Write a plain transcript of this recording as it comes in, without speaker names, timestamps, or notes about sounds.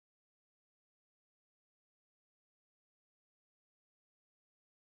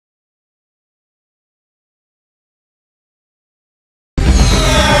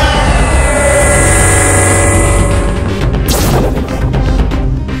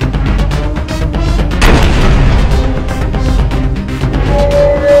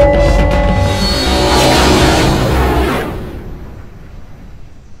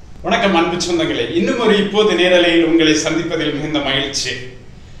சொந்தங்களே, இன்னும் ஒரு இப்போது நேரலையில் உங்களை சந்திப்பதில் மிகுந்த மகிழ்ச்சி.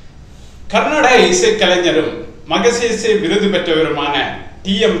 கர்நாடக இசைக்கலைஞரும் மகசேசே விருது பெற்றவருமான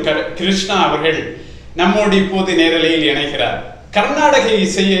T.M.Krishna அவர்கள் நம்மோடு இப்போது நேரலையில் இணைகிறார். கர்நாடக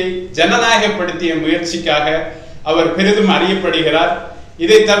இசையை ஜனநாயகப்படுத்திய முயற்சிக்காக அவர் பெரிதும் அறியப்படுகிறார்.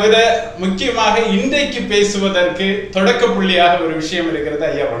 இதை தவிர முக்கியமாக இன்றைக்கு பேசுவதற்கு தொடக்க புள்ளியாக ஒரு விஷயம் இருக்கிறது.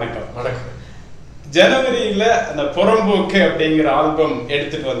 ஐயா வணக்கம். வணக்கம். ஜனவரியில அந்த புறம்போக்கு அப்படிங்கிற ஆல்பம்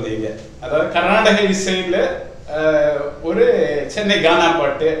எடுத்துட்டு வந்தீங்க. அதாவது கர்நாடக இசையில ஒரு சென்னை கானா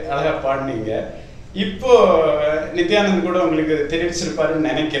பாட்டு அழகா பாடினீங்க. இப்போ நித்யானந்த் கூட உங்களுக்கு தெரிவிச்சிருப்பாருன்னு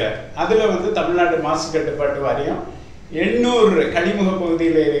நினைக்கிறேன். அதுல வந்து தமிழ்நாடு மாசு கட்டுப்பாட்டு வாரியம் 800 கழிமுக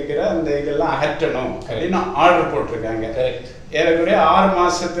பகுதியில் இருக்கிற அந்த இதெல்லாம் அகற்றணும் அப்படின்னு ஆர்டர் போட்டிருக்காங்க. ஏறக்குறைய 6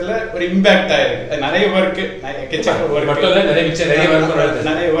 மாசத்துல ஒரு இம்பாக்ட் ஆயிருக்கு. நிறைய ஒர்க்கு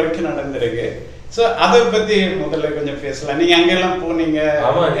நிறைய ஒர்க் நடந்திருக்கு. சோ அதை பத்தி முதல்ல கொஞ்சம் பேசலாம். நீங்க அங்கெல்லாம் போனீங்க.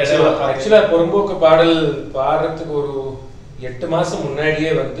 ஆமா, ஆக்சுவலா புறம்போக்கு பாடல் பாடுறதுக்கு ஒரு 8 மாசம்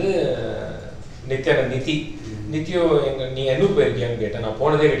முன்னாடியே வந்து நித்யோ நீ என்ன போயிருக்கியான்னு கேட்டேன். நான்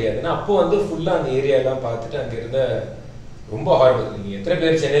போனதே கிடையாதுன்னா அப்போ வந்து ஃபுல்லா அந்த ஏரியாலாம் பார்த்துட்டு அங்க இருந்த ரொம்ப ஹார்பல். நீங்க எத்தனை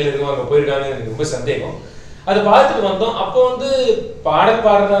பேர் சென்னையில இருக்கோம் அங்க போயிருக்காங்கன்னு எனக்கு ரொம்ப சந்தேகம். அதை பார்த்துட்டு வந்தோம். அப்போ வந்து பாடல்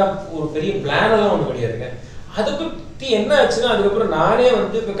பாடுற ஒரு பெரிய பிளான் எல்லாம் ஒண்ணு கிடையாதுங்க. அதை பத்தி என்ன ஆச்சுன்னா அதுக்கப்புறம் நானே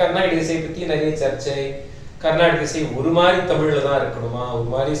வந்து இப்ப கர்நாடக இசை பத்தி நிறைய சர்ச்சை. கர்நாடக இசை ஒரு மாதிரி தமிழ்ல தான் இருக்கணுமா, ஒரு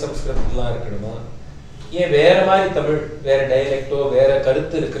மாதிரி சம்ஸ்கிருதத்துல தான் இருக்கணுமா, ஏன் வேற மாதிரி தமிழ், வேற டைலக்டோ வேற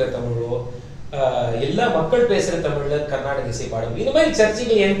கருத்து இருக்கிற தமிழோ, எல்லா மக்கள் பேசுற தமிழ்ல கர்நாடக இசை பாடும், இந்த மாதிரி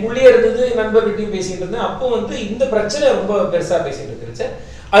சர்ச்சைகள் எனக்குள்ளே இருந்தது. நண்பர்கிட்டையும் பேசிட்டு இருந்தேன். அப்போ வந்து இந்த பிரச்சனை ரொம்ப பெருசா பேசிட்டு இருந்துச்சு.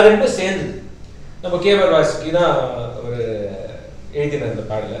 அது ரெண்டும் சேர்ந்து நம்ம கேவர் வாசுக்கு தான் ஒரு எழுதின அந்த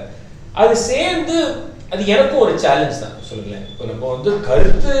பாடல அது சேர்ந்து அது எனக்கும் ஒரு சேலஞ்ச் தான் சொல்லுங்களேன். இப்போ நம்ம வந்து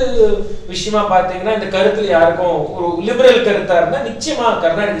கருத்து விஷயமா பார்த்தீங்கன்னா இந்த கருத்துல யாருக்கும் ஒரு லிபரல் கருத்தா இருந்தா நிச்சயமா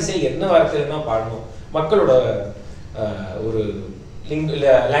கர்நாடக இசை என்ன வார்த்தையில தான் பாடணும், மக்களோட ஒரு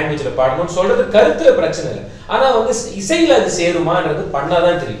லாங்குவேஜ்ல பாடணும்னு சொல்றது கருத்துல பிரச்சனை இல்லை. ஆனா வந்து இசையில அது சேருமான்றது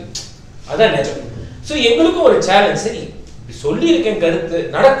பண்ணாதான் தெரியும். அதான் நிஜம். ஸோ எங்களுக்கும் ஒரு சேலஞ்ச். சரி சொல்லியிருக்கேன், கருத்து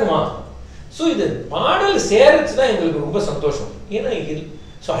நடக்குமா? ஸோ இது பாடல் சேரச்சுதான் எங்களுக்கு ரொம்ப சந்தோஷம். ஏன்னா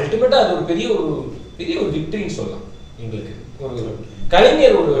ஸோ அல்டிமேட்டா அது ஒரு பெரிய ஒரு விக்டரின்னு சொல்லலாம். எங்களுக்கு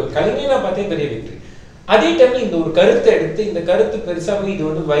ஒரு கலைஞரா பார்த்தே பெரிய விக்டரி. அதே டைம்ல இந்த ஒரு கருத்தை எடுத்து இந்த கருத்து பெருசா போய் இது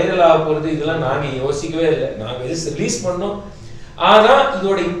வந்து வைரல் ஆக போறது இதெல்லாம் நாங்க யோசிக்கவே இல்லை. நாங்க ரிலீஸ் பண்ணோம். ஆனா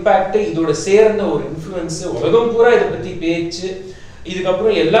இதோட இம்பாக்ட், இதோட சேர்ந்த ஒரு இன்ஃப்ளூயன்ஸ், உலகம் பூரா இதை பத்தி பேச்சு,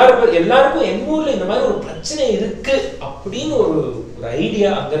 இதுக்கப்புறம் எல்லாருக்கும் எண்ணூர்ல இந்த மாதிரி ஒரு பிரச்சனை இருக்கு அப்படின்னு ஒரு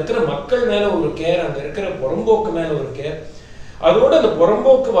ஐடியா, அங்க இருக்கிற மக்கள் மேல ஒரு கேர், அங்க இருக்கிற புறம்போக்கு மேல ஒரு கேர், அதோட அந்த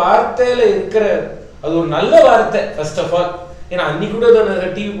புறம்போக்கு வார்த்தையில இருக்கிற அது ஒரு நல்ல வார்த்தை ஃபர்ஸ்ட் ஆஃப் ஆல். ஏன்னா அன்னைக்கு கூட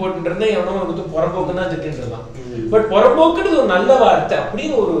டிவி போட்டு இருந்தேன், எவனோ வந்து புறம்போக்கு தான் திட்டின்னு இருந்தான். பட் புறம்போக்குன்னு ஒரு நல்ல வார்த்தை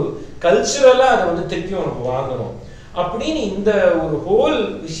அப்படின்னு ஒரு கல்ச்சுரலா அதை வந்து திருப்பியும் நம்ம வாங்கணும் அப்படின்னு இந்த ஒரு ஹோல்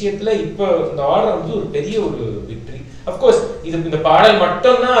விஷயத்துல இப்ப இந்த ஆர்டர் வந்து ஒரு பெரிய ஒரு விக்டரி. அப்கோர்ஸ் இது இந்த பாடல்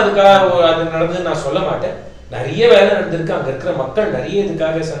மட்டும்தான் அதுக்காக அது நடந்ததுன்னு நான் சொல்ல மாட்டேன். நிறைய வேலை நடந்திருக்கு. அங்க இருக்கிற மக்கள் நிறைய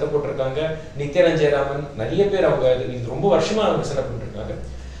இதுக்காக சண்டை போட்டிருக்காங்க. நித்யானந்த் ஜெயராமன் நிறைய பேர் அவங்க இது ரொம்ப வருஷமா அவங்க சண்டை போட்டிருக்காங்க.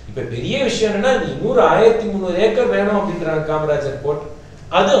 இப்ப பெரிய விஷயம் என்னன்னா 1300 ஏக்கர் வேணும் அப்படின்றாங்க காமராஜர் போட்.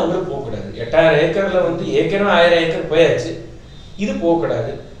 அது அவங்களுக்கு போகக்கூடாது. 8000 ஏக்கர்ல வந்து ஏற்கனவே 1000 ஏக்கர் போயாச்சு. இது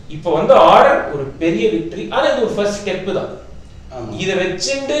போகக்கூடாது. இப்ப வந்து ஆர்டர் ஒரு பெரிய விக்டரி. ஆனா இது ஒரு ஃபர்ஸ்ட் ஸ்டெப் தான். இதை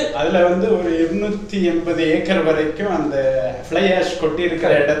வச்சுட்டு அதுல வந்து ஒரு 280 ஏக்கர் வரைக்கும் அந்த ஃப்ளை ஆஷ் கொட்டி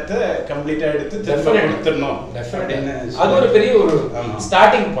இருக்கிற இடத்தை கம்ப்ளீட்டா எடுத்து கொடுத்துடணும். அது ஒரு பெரிய ஒரு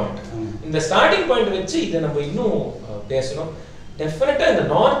ஸ்டார்டிங் பாயிண்ட். இந்த ஸ்டார்டிங் பாயிண்ட் வச்சு இதை நம்ம இன்னும் பேசணும். டெஃபினட்டா இந்த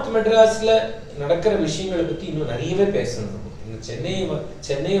நார்த் மெட்ராஸ்ல நடக்கிற விஷயங்களை பத்தி இன்னும் நிறையவே பேசணும்.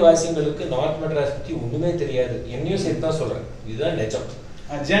 சென்னை வாசிகளுக்கு நார்த் மெட்ராஸ் பத்தி ஒண்ணுமே தெரியாது. என்னையும் சேர்த்து தான் சொல்றேன். இதுதான் நிஜம்.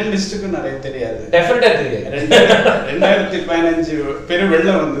 ஜேர்னலிஸ்டுக்கும் நிறைய தெரியாது. டெஃபினட்டா தெரியாது. 2015 பெரு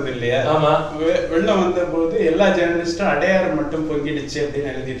வெள்ளம் வந்தது இல்லையா? ஆமா. வெள்ளம் வந்த போது எல்லா ஜேர்னலிஸ்டும் அடையாறு மட்டும் பொங்கிடுச்சு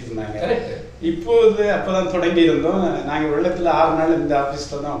அப்படின்னு எழுதிட்டு இருந்தாங்க. இப்போது அப்பதான் தொடங்கி இருந்தோம். நாங்க வெள்ளத்துல 6 நாள் இந்த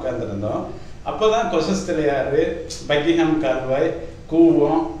ஆபீஸ்ல தான் உட்கார்ந்துருந்தோம். அப்பதான் கொசஸ்திலையாறு, பக்கிங்ஹாம் கால்வாய்,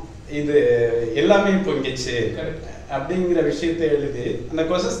 கூவம் இது எல்லாமே பொங்கிச்சு அப்படிங்கிற விஷயத்தை எழுதி அந்த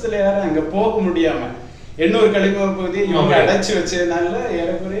கொசஸ்திலையாறு அங்க போக முடியாம 800 கழிமுக பகுதி இவங்க அடைச்சு வச்சதுனால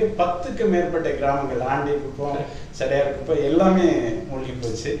ஏறக்குறைய 10க்கு மேற்பட்ட கிராமங்கள், ஆண்டி குப்பம், சடையார் குப்பம் எல்லாமே மூழ்கி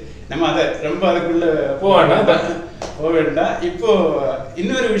போச்சு. நம்ம அதை ரொம்ப அதுக்குள்ள போக வேண்டாம். இப்போ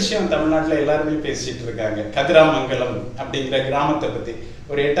இன்னொரு விஷயம் தமிழ்நாட்டுல எல்லாருமே பேசிட்டு இருக்காங்க. கதிராமங்கலம் அப்படிங்கிற கிராமத்தை பத்தி.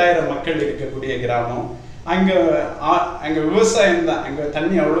 ஒரு 8000 மக்கள் இருக்கக்கூடிய கிராமம். அங்க விவசாயம் தான். அங்க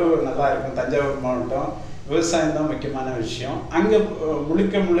தண்ணி அவ்வளவு நல்லா இருக்கும். தஞ்சாவூர் மாவட்டம் விவசாயம் தான் முக்கியமான விஷயம். அங்க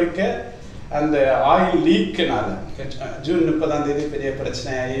முழுக்க அந்த ஆயில் லீக்குனால ஜூன் 30 பெரிய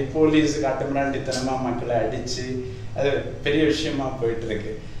பிரச்சனை ஆகி போலீஸ் காட்டுமிராண்டித்தனமா மக்களை அடிச்சு அது பெரிய விஷயமா போயிட்டு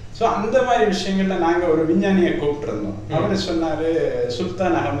இருக்கு. ஸோ அந்த மாதிரி விஷயங்கள்ல நாங்க ஒரு விஞ்ஞானியை கூப்பிட்டுருந்தோம். அவர் சொன்னாரு,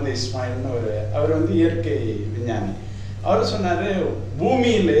 சுல்தான் அகமது இஸ்மாயில்னு அவர் வந்து இயற்கை விஞ்ஞானி. அவர் சொன்னாரு,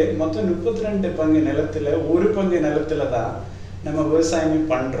 பூமியில மொத்தம் 32 பங்கு நிலத்துல 1 பங்கு நிலத்துல தான் நம்ம விவசாயமே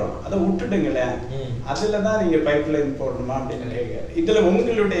பண்றோம், அதை விட்டுடுங்களேன், அதுலதான் நீங்க பைப் லைன் போடணுமா அப்படின்னு கேட்க. இதுல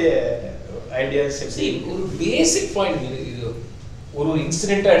உங்களுடைய ஐடியாஸ் ஒரு பேசிக் பாயிண்ட். இது ஒரு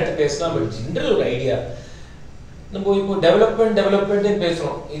இன்சிடென்ட்டா எடுத்து பேசலாம், பட் ஜெனரல் ஒரு ஐடியா. நம்ம இப்போ டெவலப்மெண்ட்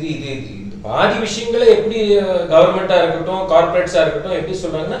பேசுறோம். இது இது இந்த பாதி விஷயங்களை எப்படி கவர்மெண்டா இருக்கட்டும் கார்பரேட்ஸா இருக்கட்டும் எப்படி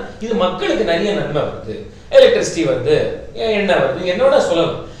சொல்றாங்கன்னா, இது மக்களுக்கு நிறைய நன்மை வருது, எலக்ட்ரிசிட்டி வருது, எண்ணெய் வருது, என்னோட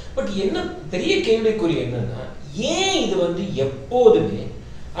சொல்லலாம். பட் என்ன பெரிய கேள்விக்குறி என்னன்னா, ஏன் இது வந்து எப்போதுமே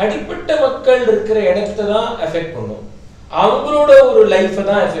அடிப்பட்ட மக்கள் இருக்கிற இடத்த தான் எஃபெக்ட் பண்ணும், அவங்களோட ஒரு லைஃப்பை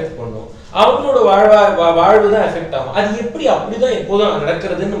தான் எஃபெக்ட் பண்ணும், அவங்களோட வாழ்வு தான் எஃபெக்ட் ஆகும். அது எப்படி அப்படிதான் எப்போதும்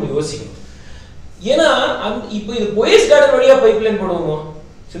நடக்கிறதுன்னு நம்ம யோசிக்கணும். ஏன்னா இப்போ இது போயஸ் கார்டன் வழியா பைப் லைன் போடுவோமோ?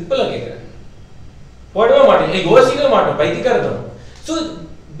 சிம்பிளா கேட்கிறேன், போடவே மாட்டேன், யோசிக்கவே மாட்டோம், பைத்தியக்காரத்தனம். ஸோ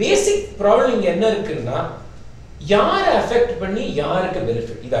பேசிக் ப்ராப்ளம் இங்க என்ன இருக்குன்னா, யாரை அஃபெக்ட் பண்ணி யாருக்கு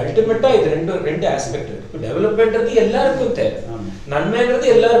பெனிஃபிட். இது அல்டிமேட்டா இது ரெண்டு ஆஸ்பெக்ட் இருக்கு. இப்போ டெவலப்மெண்ட்றது எல்லாருக்கும் தேவை, நன்மைன்றது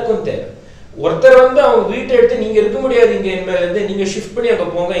எல்லாருக்கும் தேவை. ஒருத்தர் வந்து அவங்க வீட்டை எடுத்து நீங்க இருக்க முடியாது, இங்க என்மேல இருந்து நீங்க ஷிஃப்ட் பண்ணி அங்க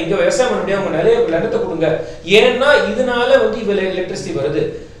போங்க, இங்க விவசாயம் பண்ண முடியாது, அவங்க நிறைய நிலத்தை கொடுங்க, ஏன்னா இதனால வந்து இவ்வளவு எலக்ட்ரிசிட்டி வருது.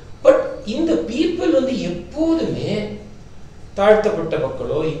 பட் இந்த பீப்புள் வந்து எப்போதுமே தாழ்த்தப்பட்ட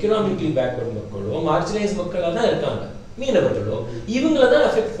மக்களோ, எக்கனாமிக்கலி பேக்வர்ட் மக்களோ, மார்ஜினைஸ் மக்களா தான் இருக்காங்க, மீனவர்களோ, இவங்கள தான்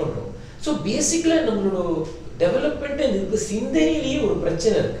அஃபெக்ட் பண்றோம். ஸோ பேசிக்கலா நம்மளோட டெவலப்மெண்ட் இதுக்கு சிந்தனையிலேயே ஒரு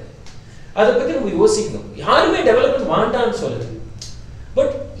பிரச்சனை இருக்கு. அதை பத்தி நம்ம யோசிக்கணும். யாருமே டெவலப்மெண்ட் வேண்டான்னு சொல்லுது,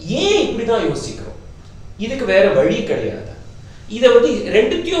 பட் ஏன் இப்படிதான் யோசிக்கிறோம்? இதுக்கு வேற வழி கிடையாது. இதை வந்து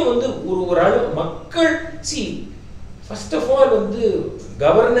ரெண்டுத்தையும் வந்து ஒரு அளவு மக்கள் ஃபர்ஸ்ட் ஆஃப் ஆல் வந்து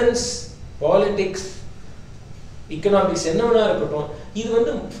கவர்னன்ஸ், பாலிடிக்ஸ், எக்கனாமிக்ஸ் என்ன வேணா இருக்கட்டும், இது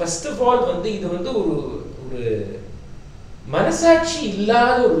வந்து ஃபர்ஸ்ட் ஆஃப் ஆல் வந்து இது வந்து ஒரு ஒரு மனசாட்சி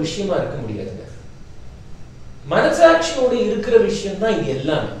இல்லாத ஒரு விஷயமா இருக்க முடியாதுங்க. மனசாட்சியோட இருக்கிற விஷயம் தான் இது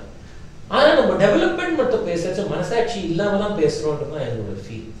எல்லாமே. ஆனா நம்ம டெவலப்மெண்ட் மட்டும் பேச மனசாட்சி இல்லாம தான் பேசுறோம்ன்றதுதான் என்னோட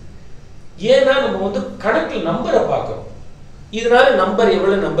ஃபீல். ஏன்னா நம்ம வந்து கணக்குல நம்பரை பார்க்கிறோம், இதனால நம்பர்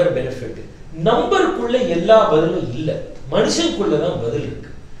எவ்வளவு நம்பர் பெனிஃபிட், நம்பருக்குள்ள எல்லா பதிலும் இல்லை, மனுஷனுக்குள்ளதான் பதில் இருக்கு.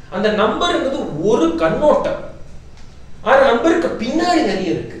 அந்த நம்பர்ங்கிறது ஒரு கண்ணோட்டம், ஆனா நம்பருக்கு பின்னாடி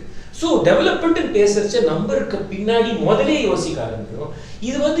நிறைய இருக்கு. ஸோ டெவலப்மெண்ட் பேசுறச்ச நம்பருக்கு பின்னாடி முதலே யோசிக்க ஆரம்பிக்கிறோம்.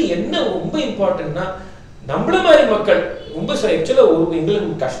 இது வந்து என்ன ரொம்ப இம்பார்ட்டன்ட்னா, நம்மள மாதிரி மக்கள் ரொம்ப ஆக்சுவலா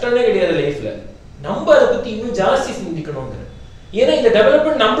எங்களுக்கு கஷ்டமே கிடையாது லைஃப்ல, நம்ம அதை பத்தி இன்னும் ஜாஸ்தி சிந்திக்கணும்ங்க. ஏன்னா இந்த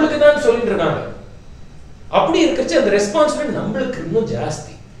டெவலப்மெண்ட் நம்மளுக்கு தான் சொல்லிட்டு இருக்காங்க. அப்படி இருக்கச்சு அந்த ரெஸ்பான்சிபிலிட்டி நம்மளுக்கு இன்னும்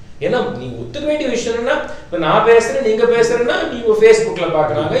ஜாஸ்தி. ஏன்னா நீ ஒத்துக்க வேண்டிய விஷயம் என்னன்னா, இப்ப நான் பேசுறேன் நீங்க பேசுறேன்னா நீங்க ஃபேஸ்புக்ல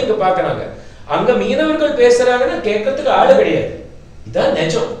பாக்குறாங்க, இங்க பாக்குறாங்க, அங்க மீனவர்கள் பேசுறாங்கன்னா கேட்கறதுக்கு ஆளு கிடையாது. இதான்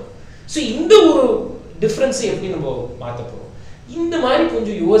நிஜம். ஸோ இந்த ஒரு டிஃபரன்ஸ் எப்படி நம்ம மாற்ற போறோம்? இந்த மாதிரி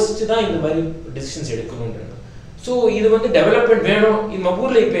கொஞ்சம் யோசிச்சுதான் இந்த மாதிரி டிசிஷன்ஸ் எடுக்கணும்ன்றது. ஸோ இது வந்து டெவலப்மெண்ட் வேணும். இது நம்ம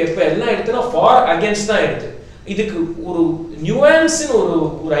ஊர்ல இப்ப எல்லாம் எடுத்துனா ஃபார் அகேன்ஸ்ட் தான் எடுத்து, இதுக்கு ஒரு நியூஆன்ஸ்னு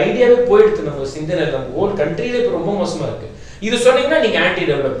ஒரு ஐடியாவே போயிடுது நம்ம சிந்தனை. நம்ம ஹோல் கண்ட்ரியில இப்போ ரொம்ப மோசமா இருக்கு. இது சொன்னீங்கன்னா நீங்க ஆன்டி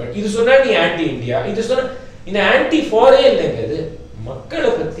டெவலப்மெண்ட், இது சொன்னா நீ ஆன்டி இந்தியா, இது சொன்னா இந்த ஆன்டி ஃபாரே இல்லைங்க. அது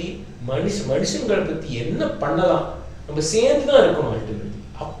மக்களை பத்தி மனுஷங்களை பத்தி என்ன பண்ணலாம், நம்ம சேர்ந்து தான் இருக்கணும் அல்டிமேட்லி.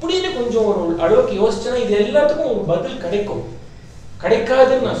 அப்படின்னு கொஞ்சம் ஒரு அளவுக்கு யோசிச்சா இது எல்லாத்துக்கும் ஒரு பதில் கிடைக்கும்.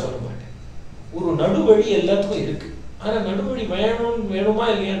 கிடைக்காதுன்னு நான் சொல்ல மாட்டேன், ஒரு நடுவழி எல்லாத்துக்கும் இருக்கு. ஆனா நடுவழி வேணுமா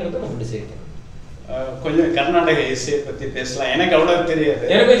இல்லையான்றத நம்ம டிசைட் பண்ணணும். கொஞ்சம் கர்நாடக இசையை பத்தி பேசலாம். எனக்கு அவ்வளவு தெரியாது,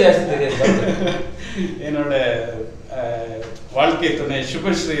 எனக்கே ஜாஸ்தி தெரியாது. என்னோட வாழ்க்கை துணை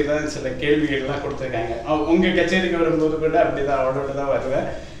சுபஸ்ரீ தான் சில கேள்விகள்லாம் கொடுத்துருக்காங்க. உங்க கச்சேரிக்கு வரும்போது கூட அப்படிதான் அவளோட தான் வருவேன்.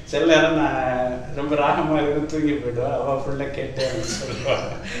 சில நேரம் நான் ரொம்ப ராகமா இருந்து தூங்கி போயிடுவேன், அவள் ஃபுல்லாக கேட்டேன் சொல்லுவாள்.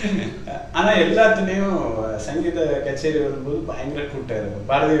 ஆனால் எல்லாத்துலேயும் சங்கீத கச்சேரி வரும்போது பயங்கர கூட்டம் இருக்கும்.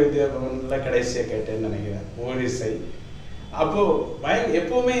 பாரதிய வித்யா பவனில் கடைசியாக கேட்டேன்னு நினைக்கிறேன் ஓரிசை. அப்போது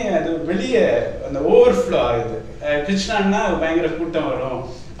எப்போவுமே அது வெளியே அந்த ஓவர்ஃப்ளோ ஆகுது. கிருஷ்ணான்னா பயங்கர கூட்டம் வரும்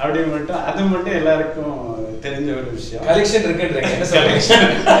அப்படின்னு மட்டும், அது மட்டும் எல்லாருக்கும் தெரிஞ்ச ஒரு விஷயம். கலெக்ஷன் இருக்குன்றீங்க,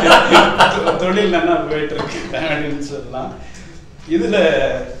 தொழில் நல்லா போயிட்டு இருக்கு அப்படின்னு சொல்லலாம். இதுல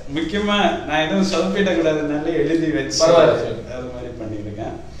முக்கியமா நான் எதுவும் சொதப்பிடக்கூடாதுனால எழுதி வச்சு அது மாதிரி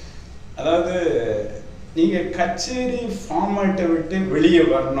பண்ணியிருக்கேன். அதாவது நீங்க கச்சேரி ஃபார்மேட்டை விட்டு வெளியே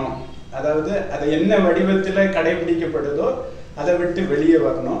வரணும், அதாவது அது என்ன வடிவத்துல கடைபிடிக்கப்படுதோ அதை விட்டு வெளியே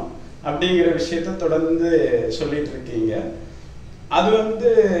வரணும் அப்படிங்கிற விஷயத்த தொடர்ந்து சொல்லிட்டு இருக்கீங்க. அது வந்து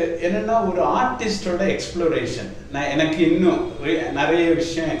என்னன்னா ஒரு ஆர்டிஸ்டோட எக்ஸ்ப்ளோரேஷன். எனக்கு இன்னும் நிறைய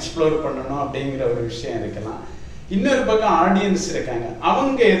விஷயம் எக்ஸ்ப்ளோர் பண்ணணும் அப்படிங்கிற ஒரு விஷயம் இருக்கலாம். இன்னொரு பக்கம் ஆடியன்ஸ் இருக்காங்க,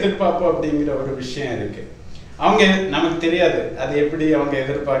 அவங்க எதிர்பார்ப்பு அப்படிங்கிற ஒரு விஷயம் இருக்கு. அவங்க நமக்கு தெரியாது அது எப்படி அவங்க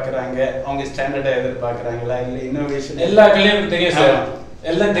எதிர்பார்க்கறாங்க, அவங்க ஸ்டாண்டர்டா எதிர்பார்க்கறாங்களா இல்ல இன்னோவேஷன். எல்லா கல்யாணம் தெரியும் சார்,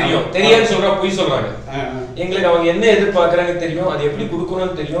 எல்லாம் தெரியும். தெரியான்னு சொல்றா போய் சொல்றாங்க. எங்களுக்கு அவங்க என்ன எதிர்பார்க்கறாங்க தெரியும், அது எப்படி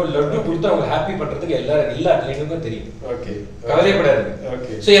கொடுக்கணும்னு தெரியும். லட்டு கொடுத்து அவங்க ஹாப்பி பண்றதுக்கு எல்லா கல்யாணத்துக்கும் தெரியும். ஓகே, கவலைப்படாது.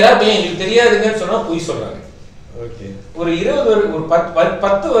 ஓகே, சோ ஏதாவது எங்களுக்கு தெரியாதுங்கன்னு சொன்னா போய் சொல்றாங்க. ஓகே, ஒரு 20 ஒரு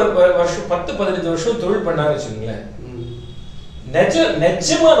 10 வருஷம் 10-15 வருஷம் தொழில் பண்ணாங்க வச்சுங்களேன்.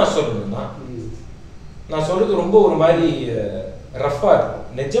 நிஜமா நான் சொல்லணும்னா, நான் சொல்றது ரொம்ப ஒரு மாதிரி ரஃபா இருக்கும்.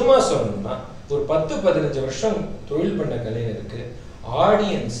 நிஜமா சொல்லணும்னா ஒரு 10-15 வருஷம் தொழில் பண்ண கலைஞருக்கு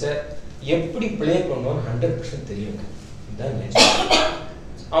ஆடியன்ஸை எப்படி பிளே பண்ணணும்னு 100% தெரியுங்க. இதுதான் நிஜம்.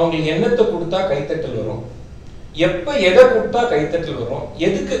 அவங்களுக்கு என்னத்தை கொடுத்தா கைத்தட்டல் வரும், எப்ப எதை கொடுத்தா கைத்தட்டல் வரும்,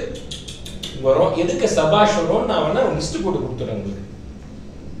 எதுக்கு வரும், எதுக்கு சபாஷ் வரும், நான் வேணா லிஸ்ட் போட்டு கொடுத்துறேன் உங்களுக்கு.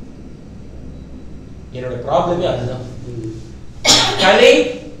 என்னோட ப்ராப்ளமே அதுதான். கலை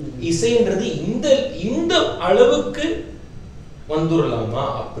இசைன்றது இந்த இந்த அளவுக்கு வந்துடலாமா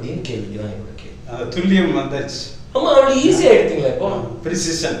அப்படின்னு கேள்விதான் என்னோட கேள்வி. துல்லியம் வந்தாச்சு. ஆமா, அவ்வளவு ஈஸியா எடுத்தீங்களா இப்போ?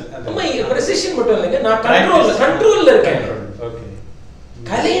 பிரிசிஷன். ஆமா, பிரிசிஷன் மட்டும் இல்லைங்க, நான் கண்ட்ரோல்ல இருக்கேன். ஓகே,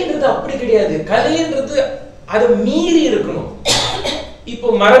 கலைன்றது அப்படி கிடையாது. கலைன்றது அதை மீறி இருக்கணும். இப்போ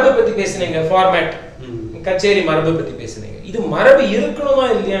மரபை பத்தி பேசுனீங்க, ஃபார்மேட் கச்சேரி மரபை பத்தி பேசுனீங்க. இது மரபு இருக்கணுமா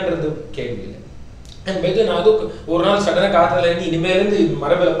இல்லையான்றது கேள்வி இல்லை. நான் அது ஒரு நாள் சடனா காத்துல இருந்து இனிமேலிருந்து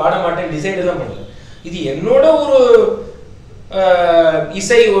மரபில் பாட மாட்டேன் டிசைட் எல்லாம் பண்ணல. இது என்னோட ஒரு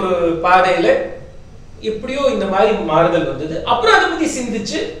இசை ஒரு பாதையில எப்படியோ இந்த மாதிரி மாறுதல் வந்தது. அப்புறம் அதை பத்தி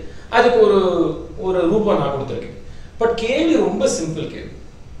சிந்திச்சு அதுக்கு ஒரு ஒரு ரூபம் நான் கொடுத்துருக்கேன். பட் கேள்வி ரொம்ப சிம்பிள் கேள்வி.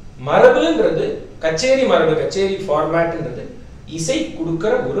 மரபுன்றது கச்சேரி மரபு, கச்சேரி ஃபார்மேட்ன்றது இசை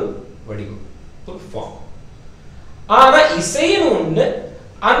கொடுக்கிற ஒரு வடிவம், ஒரு ஃபார்ம். ஆனா இசைன்னு ஒண்ணு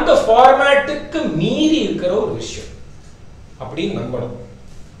அந்த ஃபார்மேட்டுக்கு மீறி இருக்கிற ஒரு விஷயம் அப்படின்னு நம்பணும்.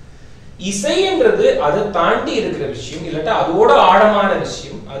 இசைன்றது அதை தாண்டி இருக்கிற விஷயம், இல்லாட்டா அதோட ஆழமான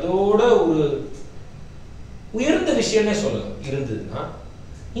விஷயம், அதோட ஒரு உயர்ந்த விஷயம்னே சொல்லலாம் இருந்ததுன்னா,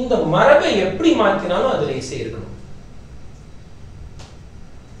 இந்த மரபை எப்படி மாத்தினாலும் அதுல இசை இருக்கணும்.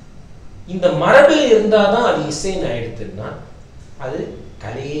 இந்த மரபில் இருந்தாதான் அது இசைன்னு ஆயிடுதுன்னா அது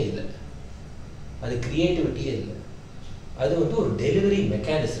கலையே இல்லை, அது கிரியேட்டிவிட்டியே இல்லை. அது வந்து ஒரு டெலிவரி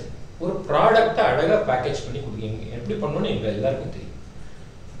மெக்கானிசம். ஒரு ப்ராடக்டை அழகா பேக்கேஜ் பண்ணி கொடுக்குறீங்க. எப்படி பண்ணணும்னு எங்க எல்லாருக்கும் தெரியும்.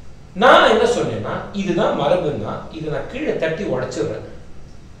 நான் என்ன சொன்னேன்னா, இதுதான் மரபுன்னா இதை நான் கீழே தட்டி உடைச்சிடுறேன்,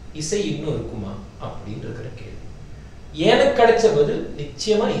 இசை இன்னும் இருக்குமா அப்படின்னு இருக்கிற கேள்வி. எனக்கு கிடைச்ச பதில்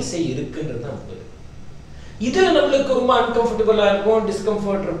நிச்சயமா இசை இருக்குன்றது தான் பதில். இதுல நம்மளுக்கு ரொம்ப அன்கம்ஃபர்டபுளா இருக்கும்,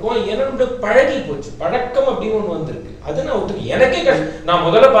 டிஸ்கம்ஃபர்ட் இருக்கும். ஏன்னா நம்மளுக்கு பழகி போச்சு, பழக்கம் அப்படின்னு ஒண்ணு வந்திருக்கு. அது நான் ஒத்துக்கு. எனக்கே நான்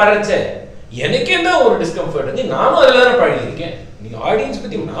முதல்ல பாடுறேன், எனக்கே தான் ஒரு டிஸ்கம்ஃபர்ட் வந்து, நானும் அதில் தான் பழகிருக்கேன். நீங்க ஆடியன்ஸ்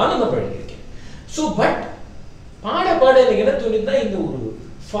பத்தி நானும் தான் பழகிருக்கேன். ஸோ பட் பாட பாட எனக்கு என்ன தோணுதுன்னா, இந்த ஒரு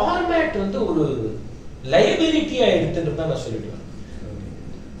ஃபார்மேட் வந்து ஒரு லைபிலிட்டியா எடுத்துட்டு தான் நான் சொல்லிடுவேன்.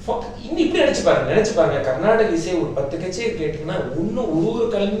 இன்னும் இப்படி நினைச்சு பாருங்க, கர்நாடக இசை ஒரு 10 கச்சேரி கேட்டீங்கன்னா இன்னும் ஒரு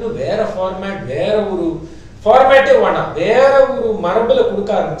கலைஞனும் வேற ஃபார்மேட், வேற ஒரு ஃபார்மேட்டே வேணாம், வேற ஒரு மரபுல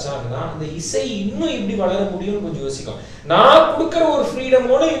கொடுக்க ஆரம்பிச்சாங்கன்னா அந்த இசை இன்னும் இப்படி வளர முடியும்னு கொஞ்சம் யோசிக்கும். நான் கொடுக்குற ஒரு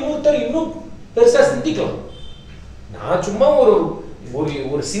ஃப்ரீடமோட இன்னொருத்தர் இன்னும் பெருசா சிந்திக்கலாம். நான் சும்மா ஒரு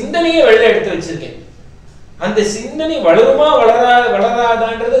ஒரு சிந்தனையை வெளில எடுத்து வச்சிருக்கேன். அந்த சிந்தனை வளருமா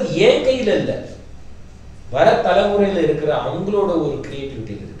வளராதான்றது ஏன் கையில இல்லை, வர தலைமுறையில இருக்கிற அவங்களோட ஒரு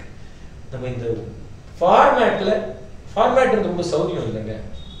கிரியேட்டிவிட்டி இருக்கு. நம்ம இந்த ஃபார்மேட் ரொம்ப சௌரியம் இல்லைங்க,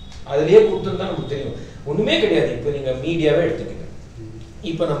 அதுலயே கொடுத்துருந்தா நமக்கு தெரியும். ஒண்ணுமே கிடையாது. இப்போ நீங்க மீடியாவே எடுத்துக்கங்க.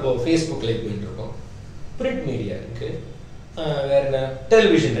 இப்போ நம்ம ஃபேஸ்புக் லைவ் போயிட்டு இருக்கோம், பிரிண்ட் மீடியா இருக்கு, வேற என்ன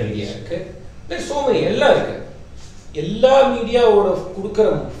டெலிவிஷன் மீடியா இருக்கு, சோ மெனி எல்லாம் இருக்கு. எல்லா மீடியாவோட கொடுக்குற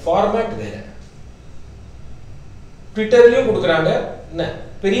ஃபார்மேட் வேற. ட்விட்டர்லயும் கொடுக்குறாங்க, என்ன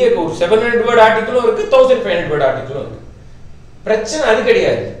பெரிய ஒரு 700 வேர்ட் ஆர்டிக்கிளும் இருக்கு, 1500 வேர்ட் ஆர்டிக்கிளும் இருக்கு. பிரச்சனை அது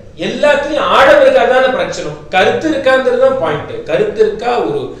கிடையாது. எல்லாத்துலயும் ஆழம் இருக்காதான பிரச்சனை, கருத்து இருக்காங்கிறது தான் பாயிண்ட். கருத்து இருக்கா,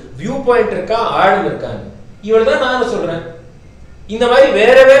 ஒரு வியூ பாயிண்ட் இருக்கா, ஆழம் இருக்கான்னு. இவ்வளவுதான் நானும் சொல்றேன். இந்த மாதிரி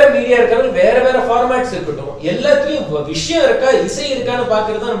வேற வேற மீடியா இருக்காங்க, வேற வேற ஃபார்மேட்ஸ் இருக்கட்டும், எல்லாத்துலயும் விஷயம் இருக்கா, இசை இருக்கான்னு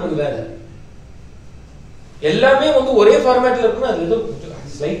பாக்குறது தான் நமக்கு வேலை. எல்லாமே வந்து ஒரே ஃபார்மேட்ல இருக்கணும், அது ஏதோ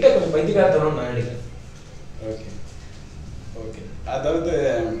ஸ்லைட்டா கொஞ்சம் பைத்தியக்காரத்தனம் நான் நினைக்கிறேன். ஓகே ஓகே, அதாவது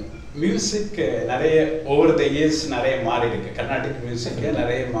மியூசிக் நிறைய ஓவர் த இயர்ஸ் நிறைய மாறி இருக்கு. கர்நாடிக் மியூசிக்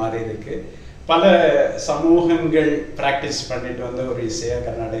நிறைய மாறி இருக்கு. பல சமூகங்கள் பிராக்டிஸ் பண்ணிட்டு வந்த ஒரு இசையா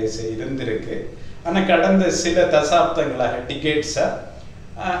கர்நாடக இசை இருந்திருக்கு. ஆனால் கடந்த சில தசாப்தங்களாக டிகேட்ஸா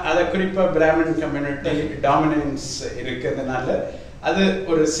அதை குறிப்பாக பிராமின் கம்யூனிட்டி டாமினன்ஸ் இருக்கிறதுனால அது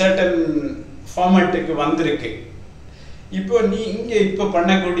ஒரு சர்டன் ஃபார்மேட்டுக்கு வந்திருக்கு. இப்போ நீங்க இப்போ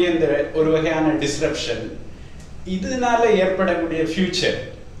பண்ணக்கூடிய இந்த ஒரு வகையான டிஸ்ரப்ஷன், இதனால ஏற்படக்கூடிய ஃபியூச்சர்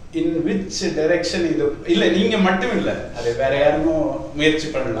இன் விச் டைரக்ஷன் இது இல்லை, நீங்க மட்டும் இல்லை, அது வேற யாருமோ முயற்சி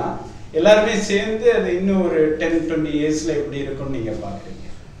பண்ணலாம், எல்லாருமே சேர்ந்து அது இன்னும் ஒரு 10-20 இயர்ஸ்ல எப்படி இருக்கும்னு நீங்க பாக்குறீங்க?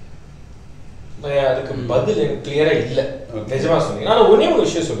 அதுக்கு பதில் எனக்கு கிளியரா இல்லை, நிஜமா சொன்னீங்க. நான் ஒன்னே ஒரு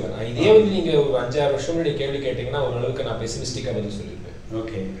விஷயம் சொல்லுவேன். நான் இதே வந்து நீங்க ஒரு 5-6 வருஷம் முன்னாடி கேள்வி கேட்டீங்கன்னா ஓரளவுக்கு நான் பெசிமிஸ்டிக்கா பதில் சொல்லியிருப்பேன்.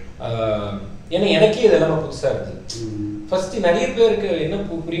 ஓகே, ஏன்னா எனக்கே இதெல்லாம் புதுசா இருந்தது. ஃபர்ஸ்ட் நிறைய பேருக்கு என்ன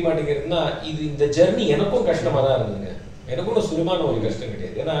புரிய மாட்டேங்கிறதுனா, இந்த ஜெர்னி எனக்கும் கஷ்டமா தான் இருந்ததுங்க. எனக்கும் ஒரு சுலமான ஒரு கஷ்டம்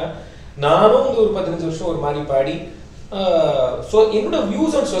கிடையாது. ஏன்னா நானும் ஒரு 15 வருஷம் ஒரு மாதிரி பாடி, என்னோட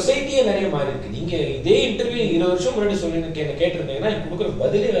வியூஸ் ஆன் சொசைட்டியே நிறைய மாறி இருக்கு. நீங்க இதே இன்டர்வியூ 20 வருஷம் முன்னாடி சொல்லி என்ன கேட்டிருந்தீங்கன்னா எனக்கு கொடுக்குற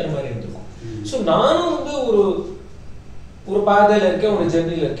பதிலே வேற மாதிரி இருந்திருக்கும். ஸோ நானும் வந்து ஒரு பாதையில் இருக்கேன், ஒரு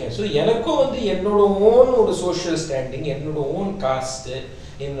ஜெர்னியில் இருக்கேன். ஸோ எனக்கும் வந்து என்னோட ஓன் ஒரு சோஷியல் ஸ்டாண்டிங், என்னோட ஓன் காஸ்ட்டு,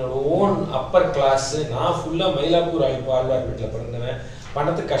 என்னோட ஓன் அப்பர் கிளாஸ். நான் ஃபுல்லாக மயிலாப்பூர் ஆழ்வார் வீட்டில் பிறந்தவன்.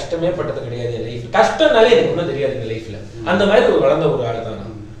 பணத்துக்கு கஷ்டமே பட்டது கிடையாது என் லைஃப். கஷ்டம்னாலே எனக்கு ஒன்றும் தெரியாது என் லைஃப்ல. அந்த மாதிரி ஒரு வளர்ந்த ஒரு ஆள் தான்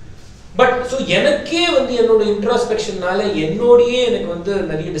நான். பட் ஸோ எனக்கே வந்து என்னோட இன்ட்ராஸ்பெக்ஷன்னால என்னோடயே எனக்கு வந்து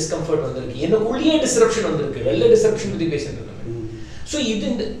நிறைய டிஸ்கம்ஃபர்ட் வந்திருக்கு, எனக்குள்ளேயே டிஸ்ரப்ஷன் வந்திருக்கு. வெள்ள டிஸ்ரப்ஷன் பற்றி பேசிட்டு இருக்கேன். ஸோ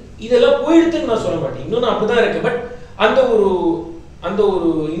இதெல்லாம் போயிடுதுன்னு நான் சொல்ல மாட்டேன், இன்னும் நான் அப்படிதான் இருக்கேன். பட் அந்த ஒரு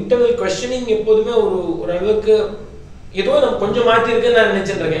இன்டர்னல் கொஸ்டினிங் எப்போதுமே ஒரு அளவுக்கு ஏதோ நான் கொஞ்சம் மாற்றி இருக்குன்னு நான்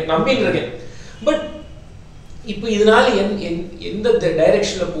நினைச்சிட்டு இருக்கேன், நம்பிட்டு இருக்கேன். பட் இப்போ இதனால எந்த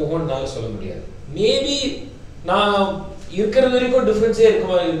டைரக்ஷன்ல போகும்னால சொல்ல முடியாது. மேபி நான் இருக்கிறது வரைக்கும் டிஃபரன்ஸே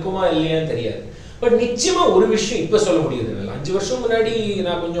இருக்குமா இல்லையான்னு தெரியாது. பட் நிச்சயமா ஒரு விஷயம் இப்ப சொல்ல முடியாது. 5 வருஷம் முன்னாடி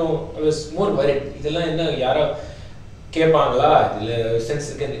நான் கொஞ்சம் மோர் வரிட், இதெல்லாம் என்ன யாரா கேட்பாங்களா, இதுல சென்ஸ்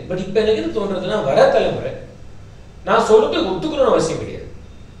இருக்கு. பட் இப்ப எனக்கு என்ன தோன்றதுன்னா, வர தலைமுறை நான் சொல்றது ஒத்துக்கணும்னு அவசியம் கிடையாது.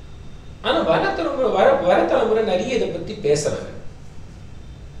 ஆனா வர தலைமுறை நிறைய இதை பத்தி பேசுறாங்க,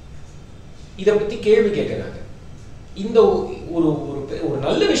 இதை பத்தி கேள்வி கேட்கிறாங்க. இந்த ஒரு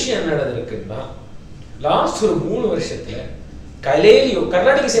நல்ல விஷயம் என்ன நடந்திருக்குன்னா, லாஸ்ட் ஒரு 3 வருஷத்துல கலையிலையோ,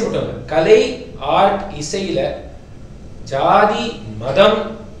 கர்நாடக இசை மட்டும் இல்லை, கலை, ஆர்ட், இசையில ஜாதி, மதம்,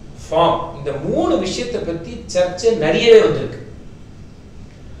 ஃபார்ம், இந்த 3 விஷயத்தை பத்தி சர்ச்சை நிறையவே வந்திருக்கு.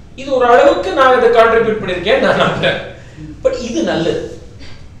 இது ஒரு அளவுக்கு நான் இதை கான்ட்ரிபியூட் பண்ணியிருக்கேன் நான் நம்புறேன். பட் இது நல்லது.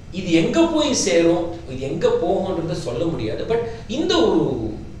 இது எங்க போய் சேரும், இது எங்க போகும்ன்றது சொல்ல முடியாது. பட் இந்த ஒரு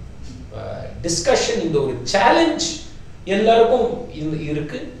டிஸ்கஷன், இந்த ஒரு சேலஞ்ச் எல்லாருக்கும்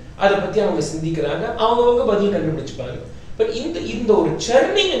இருக்கு. அதை பத்தி அவங்க சிந்திக்கிறாங்க, அவங்கவுங்க பதில் கண்டுபிடிச்சுப்பாங்க. பட் இந்த ஒரு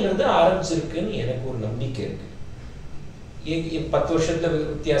சர்னிங்ன்றது ஆரம்பிச்சிருக்குன்னு எனக்கு ஒரு நம்பிக்கை இருக்கு. 10 வருஷத்துல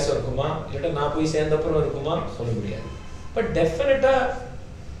வித்தியாசம் இருக்குமா, இல்லாட்டா நான் போய் சேர்ந்தப்புறம் இருக்குமா சொல்ல முடியாது. பட் டெஃபினட்டா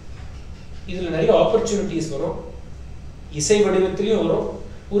இதுல நிறைய ஆப்பர்ச்சுனிட்டிஸ் வரும், இசை வடிவத்திலையும் வரும்,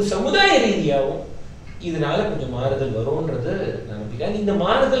 ஒரு சமுதாய ரீதியாகவும் இதனால கொஞ்சம் மாறுதல் வரும்ன்றது நான் நம்பிக்கிறேன். இந்த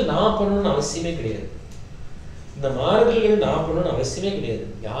மாறுதல் நான் பண்ணணும்னு அவசியமே கிடையாது. இந்த மாறுதல்கள் நான் பண்ணணும்னு அவசியமே கிடையாது.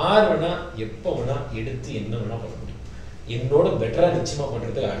 யார் வேணா எப்போ வேணா எடுத்து என்ன வேணா பண்ண முடியும். என்னோட பெட்டரா நிச்சயமா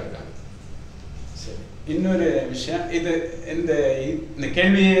பண்றதுக்கு ஆள் இருக்காங்க. சரி, இன்னொரு விஷயம், இந்த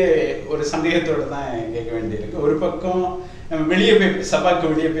கேள்வியே ஒரு சந்தேகத்தோடு தான் கேட்க வேண்டியிருக்கு. ஒரு பக்கம் நம்ம வெளியே போய்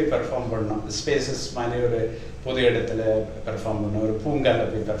சபாக்கு வெளியே போய் பெர்ஃபார்ம் பண்ணோம், ஸ்பேசஸ் மாதிரி ஒரு பொது இடத்துல பெர்ஃபார்ம் பண்ணோம், ஒரு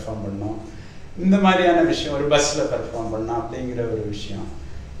பூங்காவில் போய் பெர்ஃபார்ம் பண்ணோம், இந்த மாதிரியான விஷயம், ஒரு பஸ்ஸில் பெர்ஃபார்ம் பண்ணோம் அப்படிங்கிற ஒரு விஷயம்.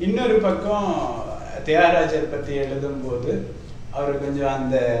 இன்னொரு பக்கம் தியாகராஜர் பற்றி எழுதும்போது அவர் கொஞ்சம்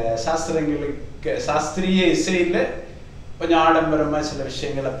அந்த சாஸ்திரிய இசையில் கொஞ்சம் ஆடம்பரமாக சில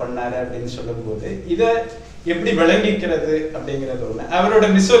விஷயங்களை பண்ணாரு அப்படின்னு சொல்லும்போது இதை எப்படி விளங்கிக்கிறது அப்படிங்கிறது ஒன்று. அவரோட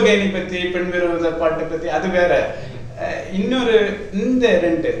மிசோகைனி பற்றி, பெண் விரோத பாட்டை பற்றி அது வேற. இன்னொரு இந்த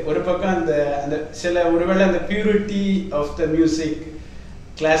 2 ஒரு பக்கம் அந்த சில ஒருவேளை அந்த பியூரிட்டி ஆஃப் த மியூசிக்,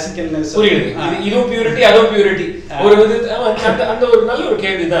 கிளாசிக்கல்னஸ், இதுவும் பியூரிட்டி அதுவும் பியூரிட்டி, ஒரு அந்த ஒரு நல்ல ஒரு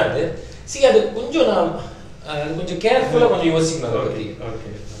கேள்விதான் அது. அது கொஞ்சம் நான் கொஞ்சம் கேர்ஃபுல்லா கொஞ்சம் யோசிக்கணும் அதை பத்தி.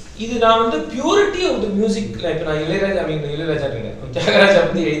 இது நான் வந்து பியூரிட்டி ஆஃப் த மியூசிக்ல, இப்போ நான் இளையராஜா தியாகராஜா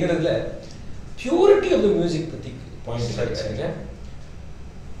பத்தி எழுதுனதுல பியூரிட்டி ஆஃப் த மியூசிக் பத்தி பாயிண்ட் கிடைச்சாங்க.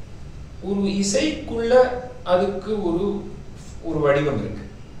 ஒரு இசைக்குள்ள அதுக்கு ஒரு வடிவம் இருக்கு.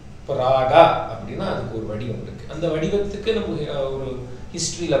 இப்போ ராகா அப்படின்னா அதுக்கு ஒரு வடிவம் இருக்கு. அந்த வடிவத்துக்கு நம்ம ஒரு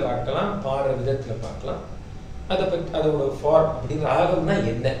ஹிஸ்டரியில பார்க்கலாம், பாடுற விதத்துல பார்க்கலாம், அதை பற்றி அதோட ஃபார்ம் அப்படிங்கிற ராகம்னா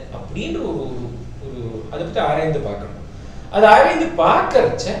என்ன அப்படின்னு ஒரு அதை பற்றி ஆராய்ந்து பார்க்கணும். அதை ஆராய்ந்து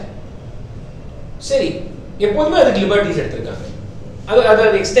பார்க்கறச்ச சரி, எப்போதுமே அதுக்கு லிபர்ட்டிஸ் எடுத்திருக்காங்க, அதை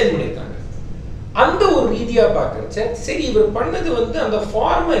எக்ஸ்டெண்ட் பண்ணியிருக்காங்க. அந்த ஒரு ரீதியா பார்க்கறச்ச சரி, இவர் பண்ணது வந்து அந்த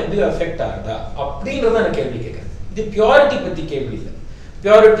ஃபார்மை எப்படி அஃபெக்ட் ஆகுதா அப்படின்றத நான் கேள்வி கேட்கறேன். இது பியூரிட்டி பத்தி கேள்வி இல்லை.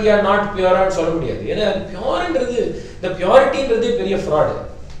 பியூரிட்டியா நாட் பியூரான்னு சொல்ல முடியாது. ஏன்னா அது பியூர்ன்றது, இந்த பியூரிட்டின்றதே பெரிய ஃப்ராடு.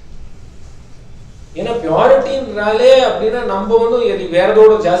 ஏன்னா பியூரிட்டின்றாலே அப்படின்னா நம்ம ஒன்றும்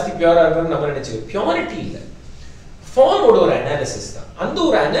வேறதோட ஜாஸ்தி பியூரா இருக்கணும்னு நம்ம நினைச்சுக்கோம். பியூரிட்டி இல்லை, ஃபார்மோட ஒரு அனாலிசிஸ் தான். அந்த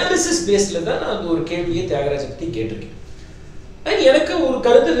ஒரு அனாலிசிஸ் பேஸ்ல தான் நான் அந்த ஒரு கேள்வியை தியாகராஜை பத்தி கேட்டிருக்கேன். எனக்கு ஒரு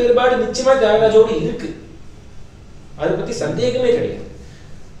கருத்து வேறுபாடு நிச்சயமா தியாகராஜோடு இருக்கு, அதை பத்தி சந்தேகமே கிடையாது.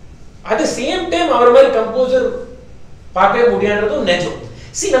 அட் த சேம் டைம் அவர் மாதிரி கம்போசர் பார்க்கவே முடியாதுன்றதும் நிஜம்.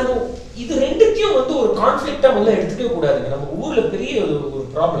 நம்ம இது ரெண்டுத்தையும் ஒரு கான்ஃபிளிக்டா முதல்ல எடுத்துக்கவே கூடாதுங்க. நம்ம ஊர்ல பெரிய ஒரு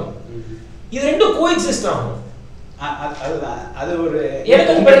ப்ராப்ளம், இது ரெண்டும் கோ எக்ஸிஸ்ட் ஆகும். அதுதான் அது ஒரு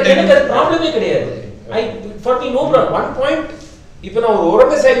எனக்கு அது ப்ராப்ளமே கிடையாது. For me no problem. One point, இப்போ நான் ஒரு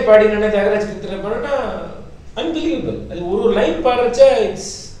உரங்கசாரி பாடினேன்னா தியாகராஜ் கீர்த்தனை பண்ணா அன்பிலீவபிள். அது ஒரு லைன் பாடுறச்சா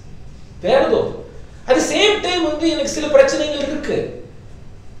இட்ஸ் வேறதோ. அது சேம் டைம் எனக்கு சில பிரச்சனைகள் இருக்கு.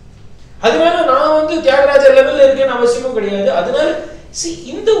 அதனால நான் தியாகராஜர் லெவல்ல இருக்கேன்னு அவசியமும் கிடையாது. அதனால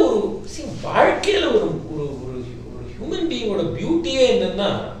இந்த ஒரு வாழ்க்கையில ஒரு ஒரு ஹியூமன் பீயிங்கோட பியூட்டியே என்னன்னா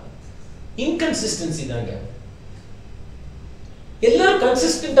இன்கன்சிஸ்டன்சி தாங்க. எல்லாரும்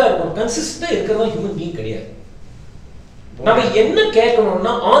கன்சிஸ்டன்டா இருக்கணும். கன்சிஸ்டன்டா இருக்கிறதா ஹியூமன் பீயிங் கிடையாது. நம்ம என்ன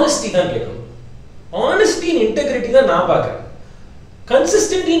கேட்கணும்னா ஆனஸ்டி தான் கேட்கணும். ஆனஸ்டி அண்ட் இன்டெகிரிட்டி தான் நான் பார்க்கறேன்.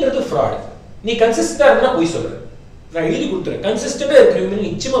 கன்சிஸ்டன்ட்ன்றது ஃப்ராட். நீ கன்சிஸ்டன்டா இருந்தா போய் சொல்ற, நான் எழுதி கொடுத்துறேன். கன்சிஸ்டன்டா இருக்கிறவங்க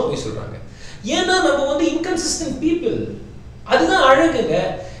நிச்சயமா போய் சொல்றாங்க. ஏன்னா நம்ம இன்கன்சிஸ்டன்ட் பீப்புள். அதுதான் அழகுங்க.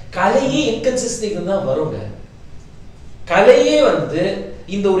 கலையே இன்கன்சிஸ்டன்ட் தான் வருங்க. கலையே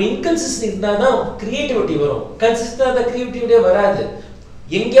இந்த ஒரு இன்கன்சிஸ்டன்ட் இருந்தா தான் கிரியேட்டிவிட்டி வரும். கன்சிஸ்டன்டா இருந்தா கிரியேட்டிவிட்டியே வராது.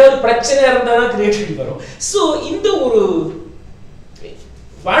 எங்கேயாவது பிரச்சனை இருந்தா தான் கிரியேட்டிவிட்டி வரும். சோ இந்த ஒரு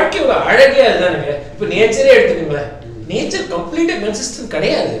வாழ்க்கையோட அழகே அதுதானுங்க. இப்ப நேச்சரே எடுத்துக்கோங்களேன். நேச்சர் கம்ப்ளீட்டா கன்சிஸ்டன்ட்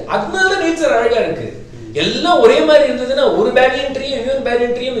கிடையாது. அதனால நேச்சர் அழகா இருக்கு. எல்லாம் ஒரே மாதிரி இருந்ததுன்னா ஒரு பேனியன் ட்ரீயும் இன்னொரு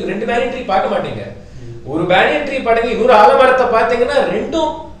பேனியன் ட்ரீயும் ரெண்டு பேனியன் ட்ரீ பார்க்க மாட்டீங்க. ஒரு பேனியன் ட்ரீ பாருங்க, இன்னொரு ஆலமரத்தை பார்த்தீங்கன்னா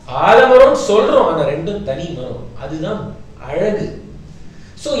ரெண்டும் ஆலமரம் சொல்றோம், ஆனா ரெண்டும் தனி மரம். அதுதான் அழகு.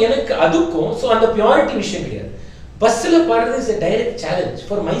 சோ எனக்கு அதுக்கும் அந்த பியூரிட்டி விஷயம் கிடையாது. பஸ்ல பாடுறது is a direct challenge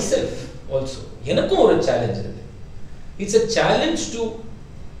for myself also. எனக்கும் ஒரு சேலஞ்ச் இருக்கு. இட்ஸ் a challenge to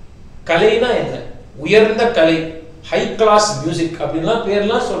கலைனா என்ன, உயர்ந்த கலை, ஹை கிளாஸ் மியூசிக் அப்படின்லாம்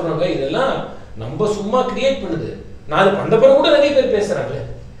பேர்லாம் சொல்றாங்க. இதெல்லாம் நம்ம சும்மா கிரியேட் பண்ணுது. நான் அது பண்ண பிறகு கூட நிறைய பேர் பேசுறாங்க.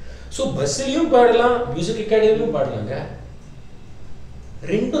 ஸோ பஸ்லையும் பாடலாம், மியூசிக் அகாடமிலையும் பாடலாங்க.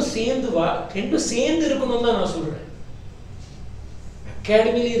 ரெண்டும் சேர்ந்து இருக்கணும் தான் நான் சொல்றேன்.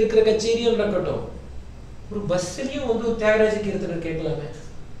 அகாடமியில இருக்கிற கச்சேரியும் இருக்கட்டும், ஒரு பஸ்லையும் தியாகராஜ கீர்த்தனை கேட்கலாமே.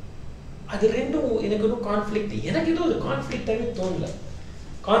 அது ரெண்டும் எனக்கு ஒன்றும் கான்ஃபிளிக்ட், எனக்கு எதுவும் அது கான்ஃபிளிக்டாகவே தோணல.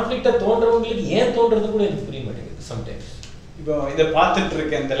 கான்ஃபிளிக்டா தோன்றவங்களுக்கு ஏன் தோன்றது கூட எனக்கு புரிய மாட்டேங்குது சம்டைம்ஸ். இப்போ இதை பார்த்துட்டு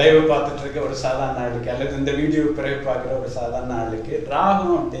இருக்க, இந்த லைவை பார்த்துட்டு இருக்க ஒரு சாதாரண ஆளுக்கு அல்லது இந்த வீடியோ பிறகு பார்க்குற ஒரு சாதாரண ஆளுக்கு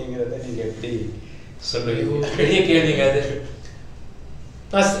ராகம் அப்படிங்கிறத நீங்க எப்படி சொல்லுவீங்க? பெரிய கேள்விங்க அது.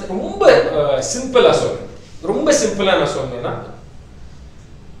 நான் ரொம்ப சிம்பிளா சொல்றேன். ரொம்ப சிம்பிளா நான் சொன்னேன்னா,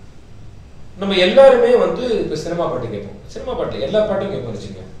 நம்ம எல்லாருமே இப்போ சினிமா பாட்டு கேட்போம். சினிமா பாட்டு எல்லா பாட்டும் கேட்போம்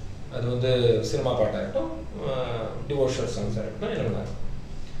வச்சுங்க. அது சினிமா பாட்டாக இருக்கட்டும், டிவோஷனல் சாங்ஸாக இருக்கட்டும், என்ன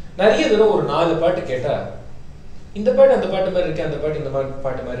நிறைய தடவை ஒரு 4 பாட்டு கேட்டா இந்த பாட்டு அந்த பாட்டு மாதிரி இருக்கு, அந்த பாட்டு இந்த மாதிரி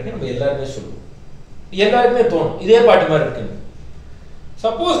பாட்டு மாதிரி இருக்கு, நம்ம எல்லாருமே சொல்லுவோம். எல்லாருக்குமே தோணும் இதே பாட்டு மாதிரி இருக்குன்னு.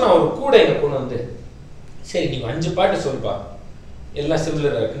 சப்போஸ் நான் ஒரு கூட எங்க கொண்டு சரி நீங்க 5 பாட்டு சொல்லுப்பா, எல்லாம்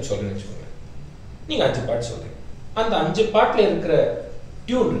சிமிலரா இருக்குன்னு சொல்றேன்னு வச்சுக்கோங்க. நீங்க 5 பாட்டு சொல்றீங்க. அந்த 5 பாட்டுல இருக்கிற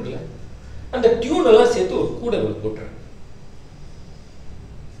டியூன் இருக்குல்ல, அந்த டியூன் எல்லாம் சேர்த்து ஒரு கூட போட்டுறேன்.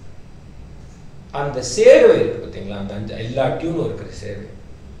 அந்த சேர்வை இருக்கு பார்த்தீங்களா, அந்த எல்லா டியூனும் இருக்கிற சேர்வை,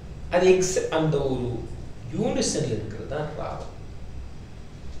 அது அந்த ஒரு யூனிசன்ல இருக்கிறது தான் ராகம்.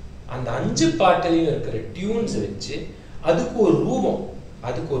 அந்த 5 பாட்டிலையும் இருக்கிற டியூன்ஸ் வச்சு அதுக்கு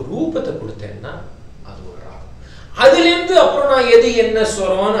ஒரு ரூபத்தை கொடுத்தேன்னா அது ஒரு ராகம். அதுல இருந்து அப்புறம் நான் எது என்ன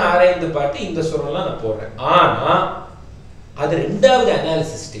ஸ்வரம்னு ஆராய்ந்து பாட்டு இந்த ஸ்வரம்லாம் நான் போடுறேன். ஆனா அது 2வது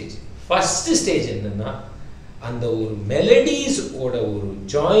அனாலிசிஸ் ஸ்டேஜ். ஃபர்ஸ்ட் ஸ்டேஜ் என்னன்னா, அந்த ஒரு மெலடிஸ் ஓட ஒரு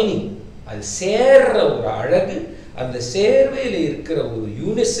ஜாயினிங், அது சேர்ற ஒரு அழகு, அந்த சேர்வையில இருக்கிற ஒரு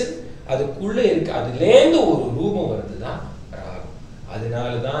யூனிசன், அதுக்குள்ள இருக்கு, அதுலேருந்து ஒரு ரூபம் வருதுதான் ராகம்.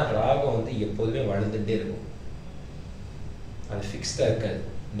 அதனாலதான் ராகம் எப்போதுமே வளர்ந்துட்டே இருக்கும். அது ஃபிக்ஸ்டா இருக்காது.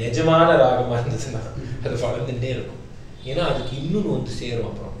 நிஜமான ராகமா இருந்ததுன்னா அது வளர்ந்துட்டே இருக்கும். ஏன்னா அதுக்கு இன்னொன்று சேரும்.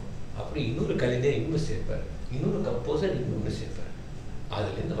 அப்புறம் அப்படி இன்னொரு கலைஞர் இன்னொன்று சேர்ப்பார், இன்னொரு கம்போசர் இன்னொன்று சேர்ப்பார்.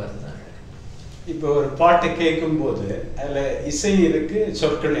 அதுல இருந்து வருதுதான் அழகு. இப்போ ஒரு பாட்டு கேட்கும் போது அதுல இசை இருக்கு,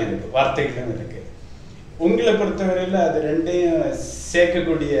 சொற்களும் இருக்கு, வார்த்தைகளும் இருக்கு. உங்களை பொறுத்தவரையில அது ரெண்டையும்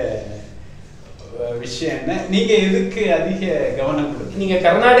சேர்க்கக்கூடிய விஷயம் என்ன? நீங்க எதுக்கு அதிக கவனம் கொடுத்து? நீங்க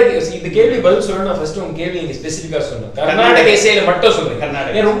கர்நாடக, இந்த கேள்வி பதில் சொல்லணும். ஃபர்ஸ்ட் உங்க கேள்வி நீங்க ஸ்பெசிஃபிக்கா சொல்லணும். கர்நாடக இசையில மட்டும் சொல்லுங்க.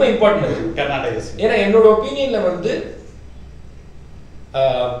 கர்நாடக ரொம்ப இம்பார்ட்டன்ட். கர்நாடக இசை ஏன்னா என்னோட ஒப்பீனியன்ல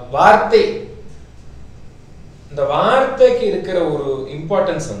வார்த்தை, இந்த வார்த்தைக்கு இருக்கிற ஒரு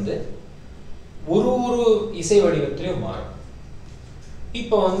இம்பார்ட்டன்ஸ் ஒரு இசை வடிவத்திலையும் மாறும்.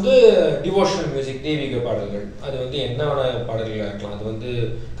 இப்போ வந்து டிவோஷனல் மியூசிக், தெய்வீக பாடல்கள், அது வந்து என்னென்ன பாடல்களாக இருக்கலாம். அது வந்து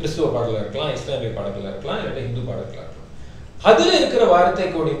கிறிஸ்துவ பாடல்களாக இருக்கலாம், இஸ்லாமிய பாடல்களாக இருக்கலாம், இல்லை இந்து பாடல்களாக இருக்கலாம். அதில் இருக்கிற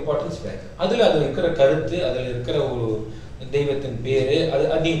வார்த்தைக்கோட இம்பார்ட்டன்ஸ் வேறு. அதில் இருக்கிற கருத்து, அதில் இருக்கிற ஒரு தெய்வத்தின் பேரு, அது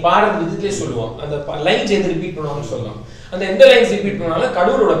நீங்க பாடுற விதத்திலே சொல்லுவோம். அந்த லைன்ஸ் எது ரிப்பீட் பண்ணுவாங்கன்னு சொல்லலாம். அந்த எந்த லைன்ஸ் ரிப்பீட் பண்ணாலும்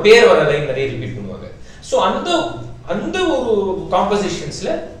கடவுளோட பேர் வர லைன் நிறைய ரிப்பீட் பண்ணுவாங்க. ஸோ அந்த ஒரு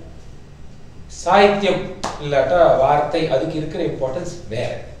காம்போசிஷன்ஸ்ல சாகித்யம் இல்லாட்டா வார்த்தை, அதுக்கு இருக்கிற இம்பார்ட்டன்ஸ்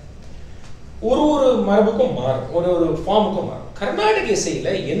வேற. ஒரு மரபுக்கும் மாறும், ஒரு ஃபார்முக்கும் மாறும். கர்நாடக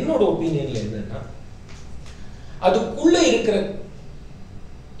இசையில என்னோட ஒப்பீனியன்ல என்னன்னா, அதுக்குள்ள இருக்கிற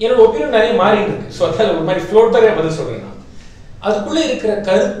என்னோட ஒப்பீனியன் நிறைய மாறிட்டு இருக்கு. ஸோ அதில் ஒரு மாதிரி ஃப்ளோட்டரே பதில் சொல்றேன். அதுக்குள்ள இருக்கிற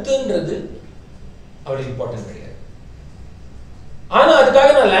கருத்துன்றது அவ்வளவு இம்பார்ட்டன்ட் கிடையாது. ஆனா அதுக்காக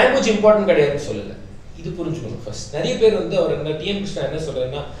நான் லாங்குவேஜ் இம்பார்ட்டன்ட் கிடையாதுன்னு சொல்லல. இது புரிஞ்சுக்கணும் ஃபர்ஸ்ட். நிறைய பேர் வந்து அவர் என்ன T.M.Krishna என்ன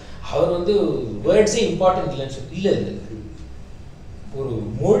சொல்றாருன்னா, அவர் வந்து வேர்ட்ஸே இம்பார்ட்டன்ட் இல்லைன்னு சொல்லி இல்ல. ஒரு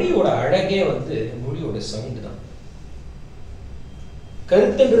மொழியோட அழகே வந்து மொழியோட சவுண்ட் தான்.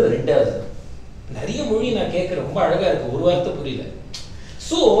 கருத்துன்றது ரெண்டாவது தான். நிறைய மொழி நான் கேட்கறேன், ரொம்ப அழகா இருக்கு, ஒரு வார்த்தை புரியல.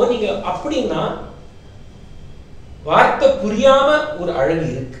 ஸோ நீங்க அப்படின்னா வார்த்தை புரியாம ஒரு அழகு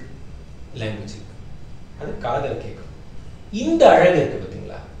இருக்கு லாங்குவேஜுக்கு, அது காதல கேட்கும். இந்த அழகு இருக்கு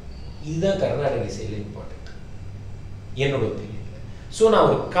பார்த்தீங்களா, இதுதான் கர்நாடக இசையில இம்பார்ட்டன்ட் என்னோட ஒப்பீனியன்ல. ஸோ நான்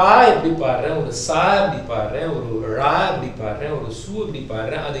ஒரு கா எப்படி பாடுறேன், ஒரு சா எப்படி பாடுறேன், ஒரு ரா எப்படி பாடுறேன், ஒரு சூ எப்படி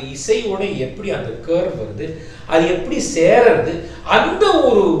பாடுறேன், அது இசையோட எப்படி அந்த கர்வ் வருது, அது எப்படி சேரறது, அந்த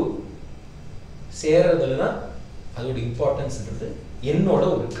ஒரு சேரதுல தான் அதோட இம்பார்ட்டன்ஸ்ன்றது என்னோட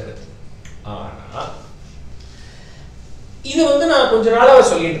ஒரு கருத்து. ஆனா இது வந்து நான் கொஞ்ச நாளாக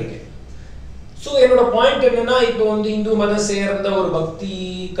சொல்லிட்டு இருக்கேன். ஸோ என்னோட பாயிண்ட் என்னன்னா, இப்போ வந்து இந்து மதம் சேர்ந்த ஒரு பக்தி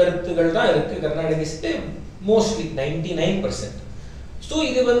கருத்துகள் தான் இருக்கு கர்நாடக இசையில, மோஸ்ட்லி 99%. ஸோ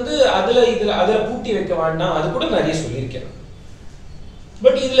இது வந்து அதில் பூட்டி வைக்க வேண்டாம், அது கூட நிறைய சொல்லியிருக்கேன்.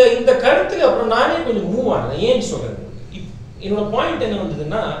 பட் இதுல இந்த கருத்துல அப்புறம் நானே கொஞ்சம் மூவ் ஆனேன். ஏன்னு சொல்றேன், என்னோட பாயிண்ட் என்ன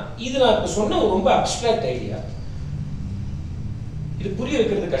வந்ததுன்னா, இது நான் இப்போ சொன்ன ரொம்ப அப்டிராக்ட் ஐடியா, இது புரிய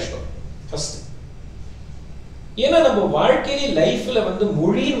வைக்கிறது கஷ்டம் ஃபர்ஸ்ட். ஏன்னா நம்ம வாழ்க்கையிலே லைஃப்ல வந்து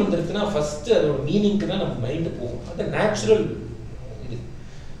மொழின்னு வந்துருக்குன்னா ஃபர்ஸ்ட் அதோட மீனிங்க்கு தான் நம்ம மைண்ட் போகும், அது நேச்சுரல் இது.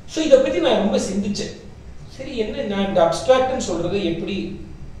 ஸோ இதை பத்தி நான் ரொம்ப சிந்திச்சேன். சரி, என்ன நான் இந்த அப்டிராக்ட்னு சொல்றது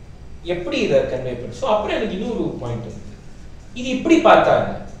எப்படி இதை கன்வே பண்ண. ஸோ அப்புறம் எனக்கு இன்னொரு பாயிண்ட் இருக்கு, இது இப்படி பார்த்தாங்க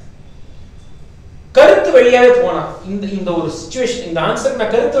கருத்து வழியாவே போனா இந்த ஒரு சிச்சுவேஷன், இந்த ஆன்சர்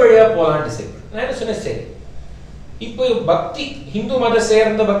நான் கருத்து வழியா போலான்னு சரி. நான் என்ன சொன்னேன், சரி இப்போ பக்தி ஹிந்து மத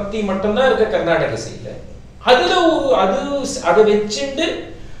சேர்ந்த பக்தி மட்டும்தான் இருக்க கர்நாடக இசையில, அதுல அதை வச்சுட்டு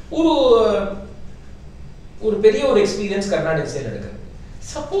ஒரு பெரிய ஒரு எக்ஸ்பீரியன்ஸ் கர்நாடக இசையில் நடக்குது.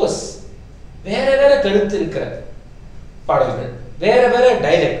 சப்போஸ் வேற வேற கருத்து இருக்கிற பாடல்கள், வேற வேற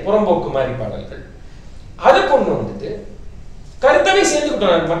டைலக்ட், புறம்போக்கு மாதிரி பாடல்கள், அதை கொண்டு வந்துட்டு கருத்தாவே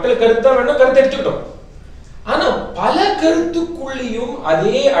சேர்ந்துக்கிட்டோம். மக்களுக்கு கருத்தா வேணும், கருத்து எடுத்துக்கிட்டோம். ஆனா பல கருத்துக்குள்ளேயும்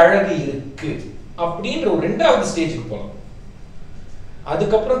அதே அழகு இருக்கு அப்படின்ற ஒரு ரெண்டாவது ஸ்டேஜுக்கு போகலாம்.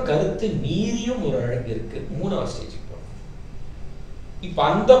 அதுக்கப்புறம் கருத்து மீறியும் ஒரு அழகு இருக்கு, மூணாவது ஸ்டேஜுக்கு போகலாம். இப்ப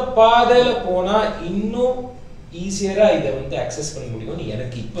அந்த பாதையில போனா இன்னும் ஈஸியரா இதை வந்து அக்சஸ் பண்ண முடியும்னு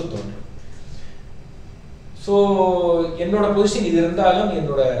எனக்கு இப்ப தோணும். ஸோ என்னோட பொசிஷன் இது இருந்தாலும்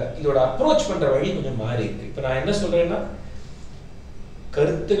இதோட அப்ரோச் பண்ற வழி கொஞ்சம் மாறி இருக்கு. இப்ப நான் என்ன சொல்றேன்னா,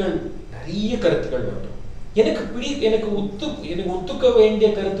 கருத்துகள் நிறைய கருத்துக்கள் வரட்டும், எனக்கு ஒத்துக்க வேண்டிய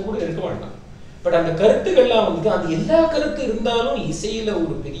கருத்து கூட இருக்க வேண்டாம். பட் அந்த கருத்துக்கள்லாம் வந்து அந்த எல்லா கருத்து இருந்தாலும் இசையில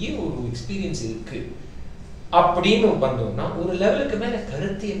ஒரு பெரிய ஒரு எக்ஸ்பீரியன்ஸ் இருக்கு அப்படின்னு பண்ணோம்னா, ஒரு லெவலுக்கு மேல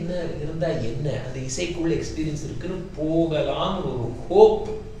கருத்து என்ன இருந்தா என்ன, அந்த இசைக்குள்ள எக்ஸ்பீரியன்ஸ் இருக்குன்னு போகலாம் ஒரு ஹோப்.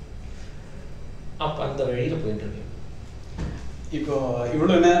 அப்ப அந்த வழியில போயிட்டு இருக்கேன். இப்போ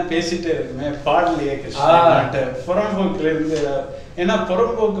இவ்வளவு நேரம் பேசிட்டு இருக்குமே பாடலையே கிருஷ்ணா, புறம்போக்குல இருந்து, ஏன்னா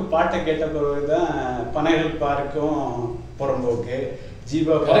புறம்போக்கு பாட்டை கேட்ட பிறகுதான் பனைகள் பார்க்கும் புறம்போக்கு,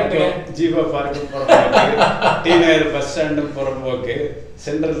 ஜீவா பார்க்கும் புறம்போக்கு, டி நகர் பஸ் ஸ்டாண்டும் புறம்போக்கு,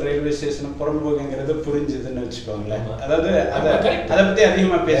 சென்ட்ரல் ரயில்வே ஸ்டேஷனும் புறம்போக்குங்கிறது புரிஞ்சுதுன்னு வச்சுக்கோங்களேன். அதாவது அதை பத்தி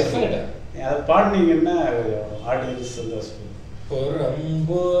அதிகமா பேசுறேன், அதை பாடினீங்கன்னா ஆடியன்ஸ் சந்தோஷம்.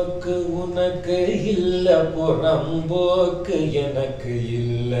 புறம்போக்கு உனக்கு இல்ல, புறம்போக்கு எனக்கு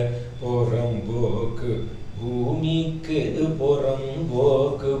இல்ல, புறம்போக்கு பூமிக்கு,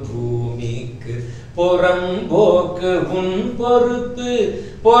 புறம்போக்கு பூமிக்கு, புறம்போக்கு உன் பொறுப்பு,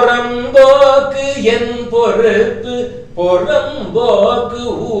 புறம்போக்கு என் பொறுப்பு, புறம்போக்கு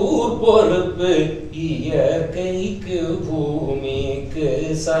ஊர் பொறுப்பு, இயற்கைக்கு பூமிக்கு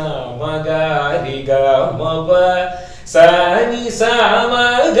சாமகாரி கமப சானி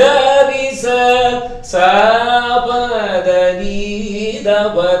சாமகாரி சாபதனி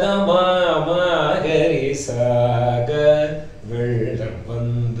தபத மாமா லேசாக வெள்ளம்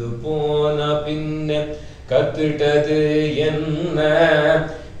வந்து போன பின்ன கத்துட்டது என்ன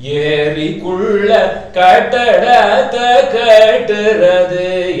ஏரிக்குள்ள கட்டடத்தை கட்டுறது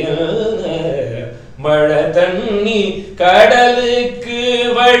என்ன மழை தண்ணி கடலுக்கு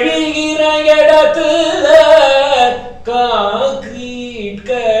வழிகிற இடத்துல கான்கிரீட்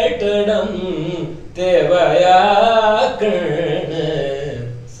கட்டடம் தேவையாக்கணு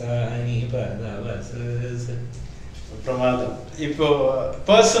சாணி பதவசு. பிரமாதம். இப்போ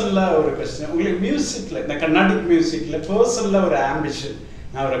பர்சனலா ஒரு கொஸ்டின், உங்களுக்கு மியூசிக்ல, இந்த கர்நாடிக் மியூசிக்ல பர்சனலா ஒரு ஆம்பிஷன்,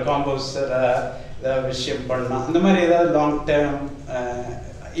 நான் ஒரு காம்போசரா ஏதாவது விஷயம் பண்ணலாம், அந்த மாதிரி ஏதாவது லாங் டேர்ம்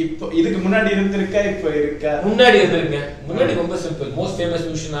இப்போ இதுக்கு முன்னாடி இருந்திருக்கா, இப்போ இருக்கா? முன்னாடி இருந்திருக்கேன். முன்னாடி ரொம்ப சிம்பிள், மோஸ்ட் ஃபேமஸ்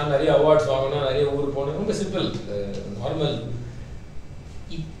மியூசிஷியனா, நிறைய அவார்ட்ஸ் வாங்கணும், நிறைய ஊர் போகணும், ரொம்ப சிம்பிள் நார்மல்.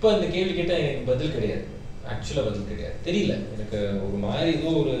 இப்போ இந்த கேள்வி கேட்டால் எனக்கு பதில் கிடையாது, ஆக்சுவலாக பதில் கிடையாது, தெரியல எனக்கு. ஒரு மாதிரி ஏதோ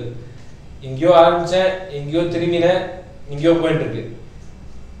ஒரு எங்கேயோ ஆரம்பித்தேன், எங்கேயோ திரும்பினேன், எங்கேயோ போயிட்டு இருக்கு.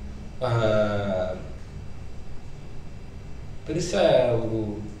 பெருசாக ஒரு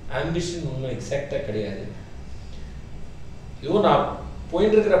ஆம்பிஷன் ஒன்றும் எக்ஸாக்டாக கிடையாது. ஏதோ நான்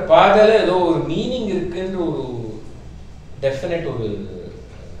போயிட்டு இருக்கிற பாதையில ஏதோ ஒரு மீனிங் இருக்குன்ற ஒரு டெஃபினட் ஒரு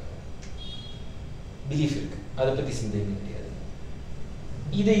பிலீஃப் இருக்கு, அதை பற்றி சிந்தனை கிடையாது.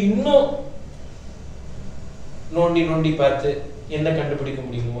 இதை இன்னும் நோண்டி நோண்டி பார்த்து என்ன கண்டுபிடிக்க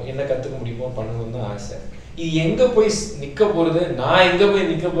முடியுமோ, என்ன கற்றுக்க முடியுமோ பண்ணணும்னு தான் ஆசை. இது எங்கே போய் நிற்க போகிறது, நான் எங்கே போய்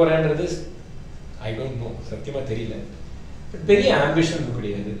நிற்க போகிறேன்றது ஐ டோன்ட் நோ, சத்தியமாக தெரியல. பட் பெரிய ஆம்பிஷன்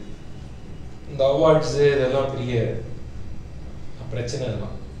கிடையாது. இந்த அவார்ட்ஸு இதெல்லாம் பெரிய பிரச்சனை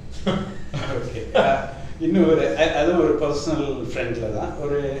தான். ஓகே, இன்னும் ஒரு அது ஒரு பர்சனல் ஃப்ரெண்டில் தான்,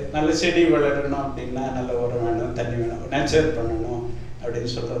 ஒரு நல்ல செடி வளரணும் அப்படின்னா நல்ல உரம் வேணும், தண்ணி வேணும், நேச்சர் பண்ணணும்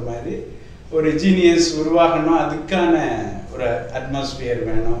அப்படின்னு சொல்கிற மாதிரி ஒரு ஜீனியஸ் உருவாகணும், அதுக்கான ஒரு அட்மாஸ்பியர்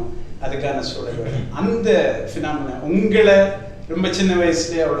வேணும், அதுக்கான சூழல் வேணும். அந்த ஃபினாமினா உங்களை ரொம்ப சின்ன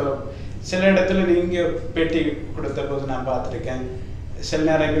வயசுலேயே அவ்வளோ, சில இடத்துல நீங்கள் பேட்டி கொடுத்த போது நான் பார்த்துருக்கேன், சில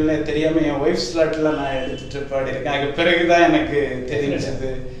நேரங்களில் தெரியாமல் என் ஒய்ஃப் ஸ்லாட்லாம் நான் எடுத்துகிட்டு பாடியிருக்கேன், அதுக்கு பிறகுதான் எனக்கு தெரிஞ்சது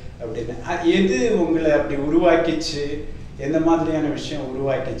அப்படின்னு. எது உங்களை அப்படி உருவாக்கிச்சு, எந்த மாதிரியான விஷயம்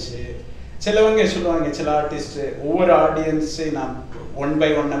உருவாக்கிச்சு? சிலவங்க சொல்லுவாங்க, சில ஆர்டிஸ்ட் ஒவ்வொரு ஆடியன்ஸையும் நான் 1 by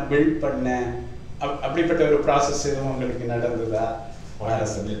 1 பில்ட் பண்ணேன், அப்படிப்பட்ட ஒரு ப்ராசஸ் எதுவும் உங்களுக்கு நடந்ததா?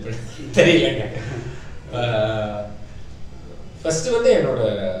 தெரியலங்க. ஃபர்ஸ்ட் வந்து என்னோட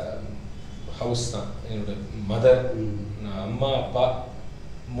ஹவுஸ் தான், என்னோட மதர், அம்மா அப்பா,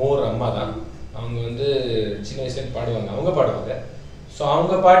 மோர் அம்மா தான். அவங்க வந்து சின்ன வயசுலேருந்து பாடுவாங்க, அவங்க பாடுவாங்க. ஸோ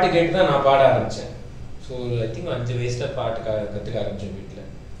அவங்க பாட்டு கேட்டு தான் நான் பாட ஆரம்பித்தேன். ஸோ ஐ திங்க் 5 வயசில் பாட்டு கற்றுக்க ஆரம்பித்தேன் வீட்டில்.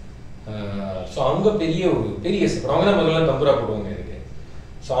 ஸோ அவங்க பெரிய சப்போர்ட், அவங்க தான் முதல்ல தம்புரா போடுவாங்க எனக்கு.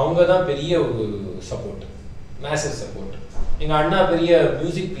 ஸோ அவங்க தான் பெரிய ஒரு சப்போர்ட், மேசிவ் சப்போர்ட். எங்கள் அண்ணா பெரிய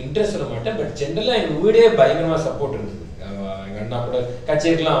மியூசிக் இன்ட்ரெஸ்ட் சொல்ல மாட்டேன், பட் ஜென்ரலாக எங்கள் வீடே பயங்கரமாக சப்போர்ட் இருந்தது. எங்கள் அண்ணா கூட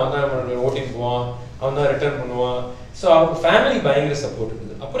கச்சேரிக்கெலாம் அவன் தான் ஓட்டின்னு போவான், அவன் தான் ரிட்டர்ன் பண்ணுவான். ஸோ அவங்க ஃபேமிலி பயங்கர சப்போர்ட்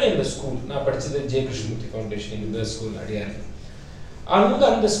இருக்குது. அப்புறம் இந்த ஸ்கூல் நான் படித்தது T.M.Krishna ஃபவுண்டேஷன், இந்த ஸ்கூல் அடையாறு. அங்கே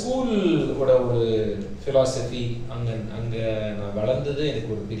அந்த ஸ்கூலோட ஒரு ஃபிலாசபி, அங்கே நான் வளர்ந்தது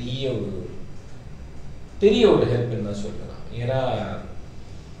எனக்கு ஒரு பெரிய ஒரு ஹெல்ப்னு தான் சொல்லலாம். ஏன்னா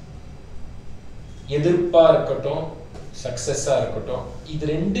எதிர்ப்பாக இருக்கட்டும், சக்ஸஸாக இருக்கட்டும், இது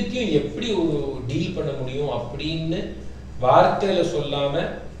ரெண்டுத்தையும் எப்படி ஒரு டீல் பண்ண முடியும் அப்படின்னு வார்த்தையில்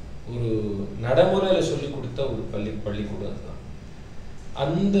சொல்லாமல் ஒரு நடைமுறையில் சொல்லி கொடுத்த ஒரு பள்ளிக்கூடம் அதுதான்.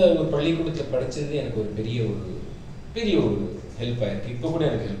 அந்த ஒரு பள்ளிக்கூடத்தில் படித்தது எனக்கு ஒரு பெரிய ஒரு ஹெல்ப் ஆயிருக்கு. இப்போ கூட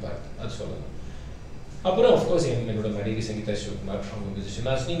எனக்கு ஹெல்ப் ஆயிருக்கு, அது சொல்லலாம். அப்புறம் ஆஃப்கோர்ஸ் என்னோட நடிகை சங்கீதா சிவகுமார், அவங்க மியூசிஷியன்.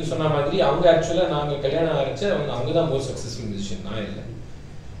 நான் நீங்கள் சொன்ன மாதிரி அவங்க ஆக்சுவலாக நாங்கள் கல்யாணம் ஆரம்பிச்சு அவங்க தான் மோர் சக்ஸஸ்ஃபுல் மியூசிஷியன், நான் இல்லை.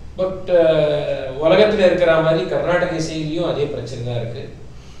 பட் உலகத்தில் இருக்கிற மாதிரி கர்நாடக இசையிலையும் அதே பிரச்சனை தான் இருக்குது.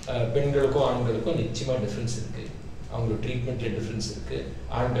 பெண்களுக்கும் ஆண்களுக்கும் நிச்சயமாக டிஃப்ரென்ஸ் இருக்குது, அவங்களோட ட்ரீட்மெண்ட்டில் டிஃப்ரென்ஸ் இருக்குது.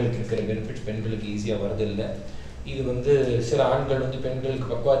 ஆண்களுக்கு இருக்கிற பெனிஃபிட்ஸ் பெண்களுக்கு ஈஸியாக வரதில்லை. இது வந்து சில ஆண்கள் வந்து பெண்களுக்கு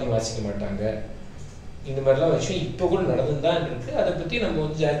பக்குவாதி வாசிக்க மாட்டாங்க, இந்த மாதிரிலாம் விஷயம் இப்போ கூட நடந்து தான் இருக்குது. அதை பற்றி நம்ம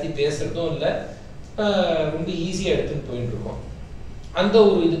வந்து ஜாஸ்தி பேசுகிறதும் இல்லை, ரொம்ப ஈஸியாக எடுத்துன்னு போயிட்டு இருக்கோம். அந்த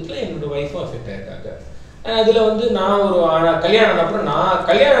ஒரு இதுக்குள்ள என்னோட ஒய்ஃபும் அஃபெக்ட் ஆயிருக்காங்க. அதில் வந்து நான் ஒரு கல்யாணம்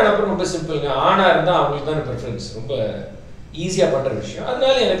அப்புறம் ரொம்ப சிம்பிளுங்க. ஆணாக இருந்தால் அவங்களுக்கு தான் ப்ரிஃபரன்ஸ், ரொம்ப ஈஸியாக பண்ணுற விஷயம்.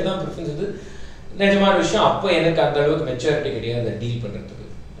 அதனால எனக்கு தான் ப்ரிஃபரன்ஸ். இது நிஜமான விஷயம். அப்போ எனக்கு அந்த அளவுக்கு மெச்சூரிட்டி கிடையாது அதை டீல் பண்ணுறதுக்கு.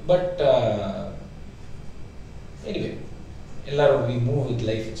 பட் எனிவே எல்லாரும் we move with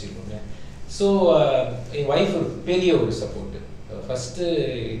life வச்சுருக்கோங்க. So N wife ஒரு பெரிய ஒரு சப்போர்ட்டு. ஃபஸ்ட்டு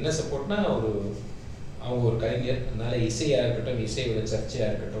என்ன சப்போர்ட்னா, அவங்க ஒரு கலைஞர், அதனால இசையாக இருக்கட்டும், இசையோட சர்ச்சையாக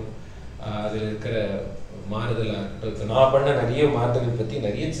இருக்கட்டும், அதில் இருக்கிற மாறுதலாக இருக்கட்டும். இப்போ நான் பண்ண நிறைய மாறுதல்கள் பற்றி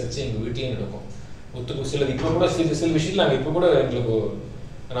நிறைய சர்ச்சை எங்கள் வீட்லேயும் நடக்கும். சிலது இப்போ கூட சில விஷயத்தில் நாங்கள் இப்போ கூட எங்களுக்கு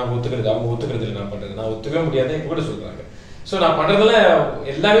நான் ஒத்துக்கிறது, அவங்க ஒத்துக்கிறது இல்லை நான் பண்ணுறது, நான் ஒத்துக்கவே முடியாதுன்னு இப்போ கூட சொல்கிறாங்க. ஸோ நான் பண்ணுறதுல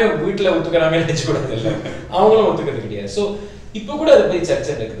எல்லாமே வீட்டில் ஒத்துக்கிறாங்கன்னு நினச்சிக்கூடாது, இல்லை அவங்களும் ஒத்துக்கிறது கிடையாது. ஸோ இப்போ கூட அதை போய்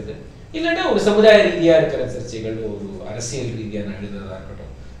சர்ச்சை நடக்கிறது, இல்லைன்னா ஒரு சமுதாய ரீதியாக இருக்கிற சர்ச்சைகள், ஒரு அரசியல் ரீதியாக நான் எழுதுறதா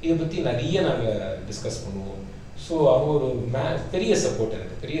இருக்கட்டும், இதை பற்றி நிறைய நாங்கள் டிஸ்கஸ் பண்ணுவோம். ஸோ அவங்க ஒரு பெரிய சப்போர்ட்,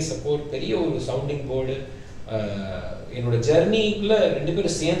 எனக்கு பெரிய சப்போர்ட், பெரிய ஒரு சவுண்டிங் போர்டு. என்னோட ஜெர்னிக்குள்ளே 2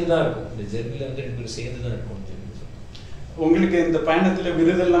 பேரும் சேர்ந்து தான் இருக்கும், இந்த ஜெர்னியில் வந்து 2 பேரும் சேர்ந்து தான் இருக்கும். உங்களுக்கு இந்த பயணத்தில்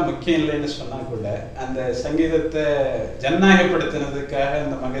விருதெல்லாம் முக்கியம் இல்லைன்னு சொன்னால் கூட அந்த சங்கீதத்தை ஜனநாயகப்படுத்தினதுக்காக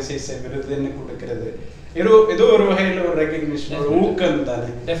அந்த மகசீச விருதுன்னு கொடுக்கறது ஏதோ ஒரு வகையில் ஒரு ரெகக்னிஷன், ஒரு ஊக்கம் தானே.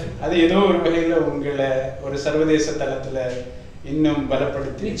 அது ஏதோ ஒரு வகையில் உங்களை ஒரு சர்வதேச தளத்தில் இன்னும்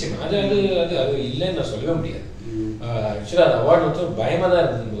பலப்படுத்தி நிச்சயமா அது அது அது அது இல்லைன்னு நான் சொல்லவே முடியாது. ஆக்சுவலாக அந்த அவார்டு வந்து பயமாக தான்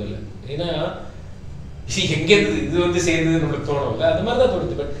இருந்தது முதல்ல. ஏன்னா எங்கேருந்து இது வந்து சேர்ந்தது நம்மளுக்கு தோணும்ல, அது மாதிரி தான்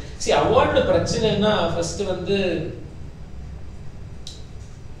தோணுது. பட் சரி, அவார்டோட பிரச்சனைன்னா ஃபர்ஸ்ட் வந்து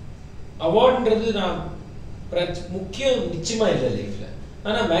அவார்டுன்றது நான் முக்கியம் நிச்சயமா இல்லை லைஃப்ல.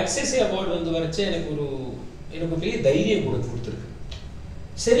 ஆனால் மேக்ஸேசி அவார்டு வந்து வரைச்சே எனக்கு பெரிய தைரியம் கொடுத்துருக்கு.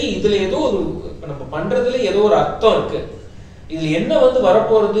 சரி, இதுல ஏதோ ஒரு நம்ம பண்றதுல ஏதோ ஒரு அர்த்தம் இருக்கு, இதுல என்ன வந்து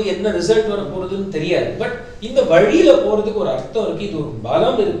வரப்போறது, என்ன ரிசல்ட் வரப்போறதுன்னு தெரியாது, பட் இந்த வழியில போறதுக்கு ஒரு அர்த்தம் இருக்கு, இது ஒரு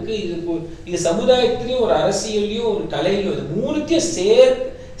பலம் இருக்கு, இது சமுதாயத்திலயும் ஒரு அரசியலையும் ஒரு கலையிலையும் இது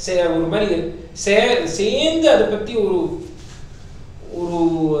மூணுத்தையும் ஒரு மாதிரி சேர்ந்து அதை பத்தி ஒரு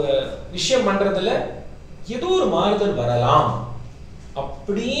விஷயம் பண்றதுல ஏதோ ஒரு மாறுதல் வரலாம்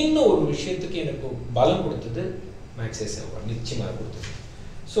அப்படின்னு ஒரு விஷயத்துக்கு எனக்கு பலம் கொடுத்தது மேக்ஸேஸ் அவார்டு, நிச்சயமாக கொடுத்தது.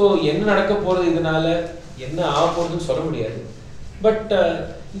 ஸோ என்ன நடக்க போறது, இதனால என்ன ஆக போறதுன்னு சொல்ல முடியாது. பட்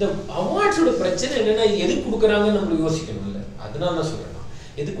இந்த அவார்ட்ஸோட பிரச்சனை என்னன்னா, எது கொடுக்குறாங்கன்னு நம்மளுக்கு யோசிக்கணும்ல. அதனால தான் சொல்லணும்,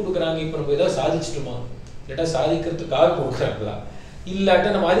 எது கொடுக்குறாங்க, இப்போ நம்ம ஏதாவது சாதிச்சிட்டோமா, இல்லாட்டா சாதிக்கிறதுக்காக கொடுக்குறாங்களா,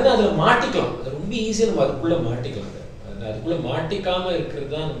 இல்லாட்டா நம்ம அதுதான் அதில் மாட்டிக்கலாம். அது ரொம்ப ஈஸியாக நம்ம அதுக்குள்ளே மாட்டிக்கலாம். அதுக்குள்ளே மாட்டிக்காம இருக்கிறது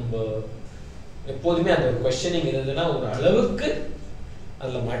தான் நம்ம எப்போதுமே அந்த ஒரு கொஸ்டினிங் இருந்ததுன்னா ஒரு அளவுக்கு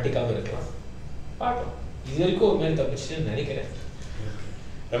அதில் மாட்டிக்காம இருக்கலாம். பார்க்கலாம், இது வரைக்கும் ஒரு மாதிரி தப்பிச்சுன்னு நினைக்கிறேன்.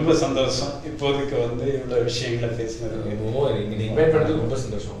 ரொம்ப சந்தோஷம் இப்போதைக்கு வந்து இவ்வளோ விஷயங்களை பேசினது. நீங்கள் இன்வைட் பண்ணதுக்கு ரொம்ப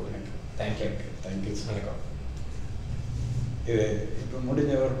சந்தோஷம். தேங்க்யூ. தேங்க்யூ. வணக்கம். இது இப்போ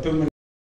முடிஞ்ச ஒரு 2 minutes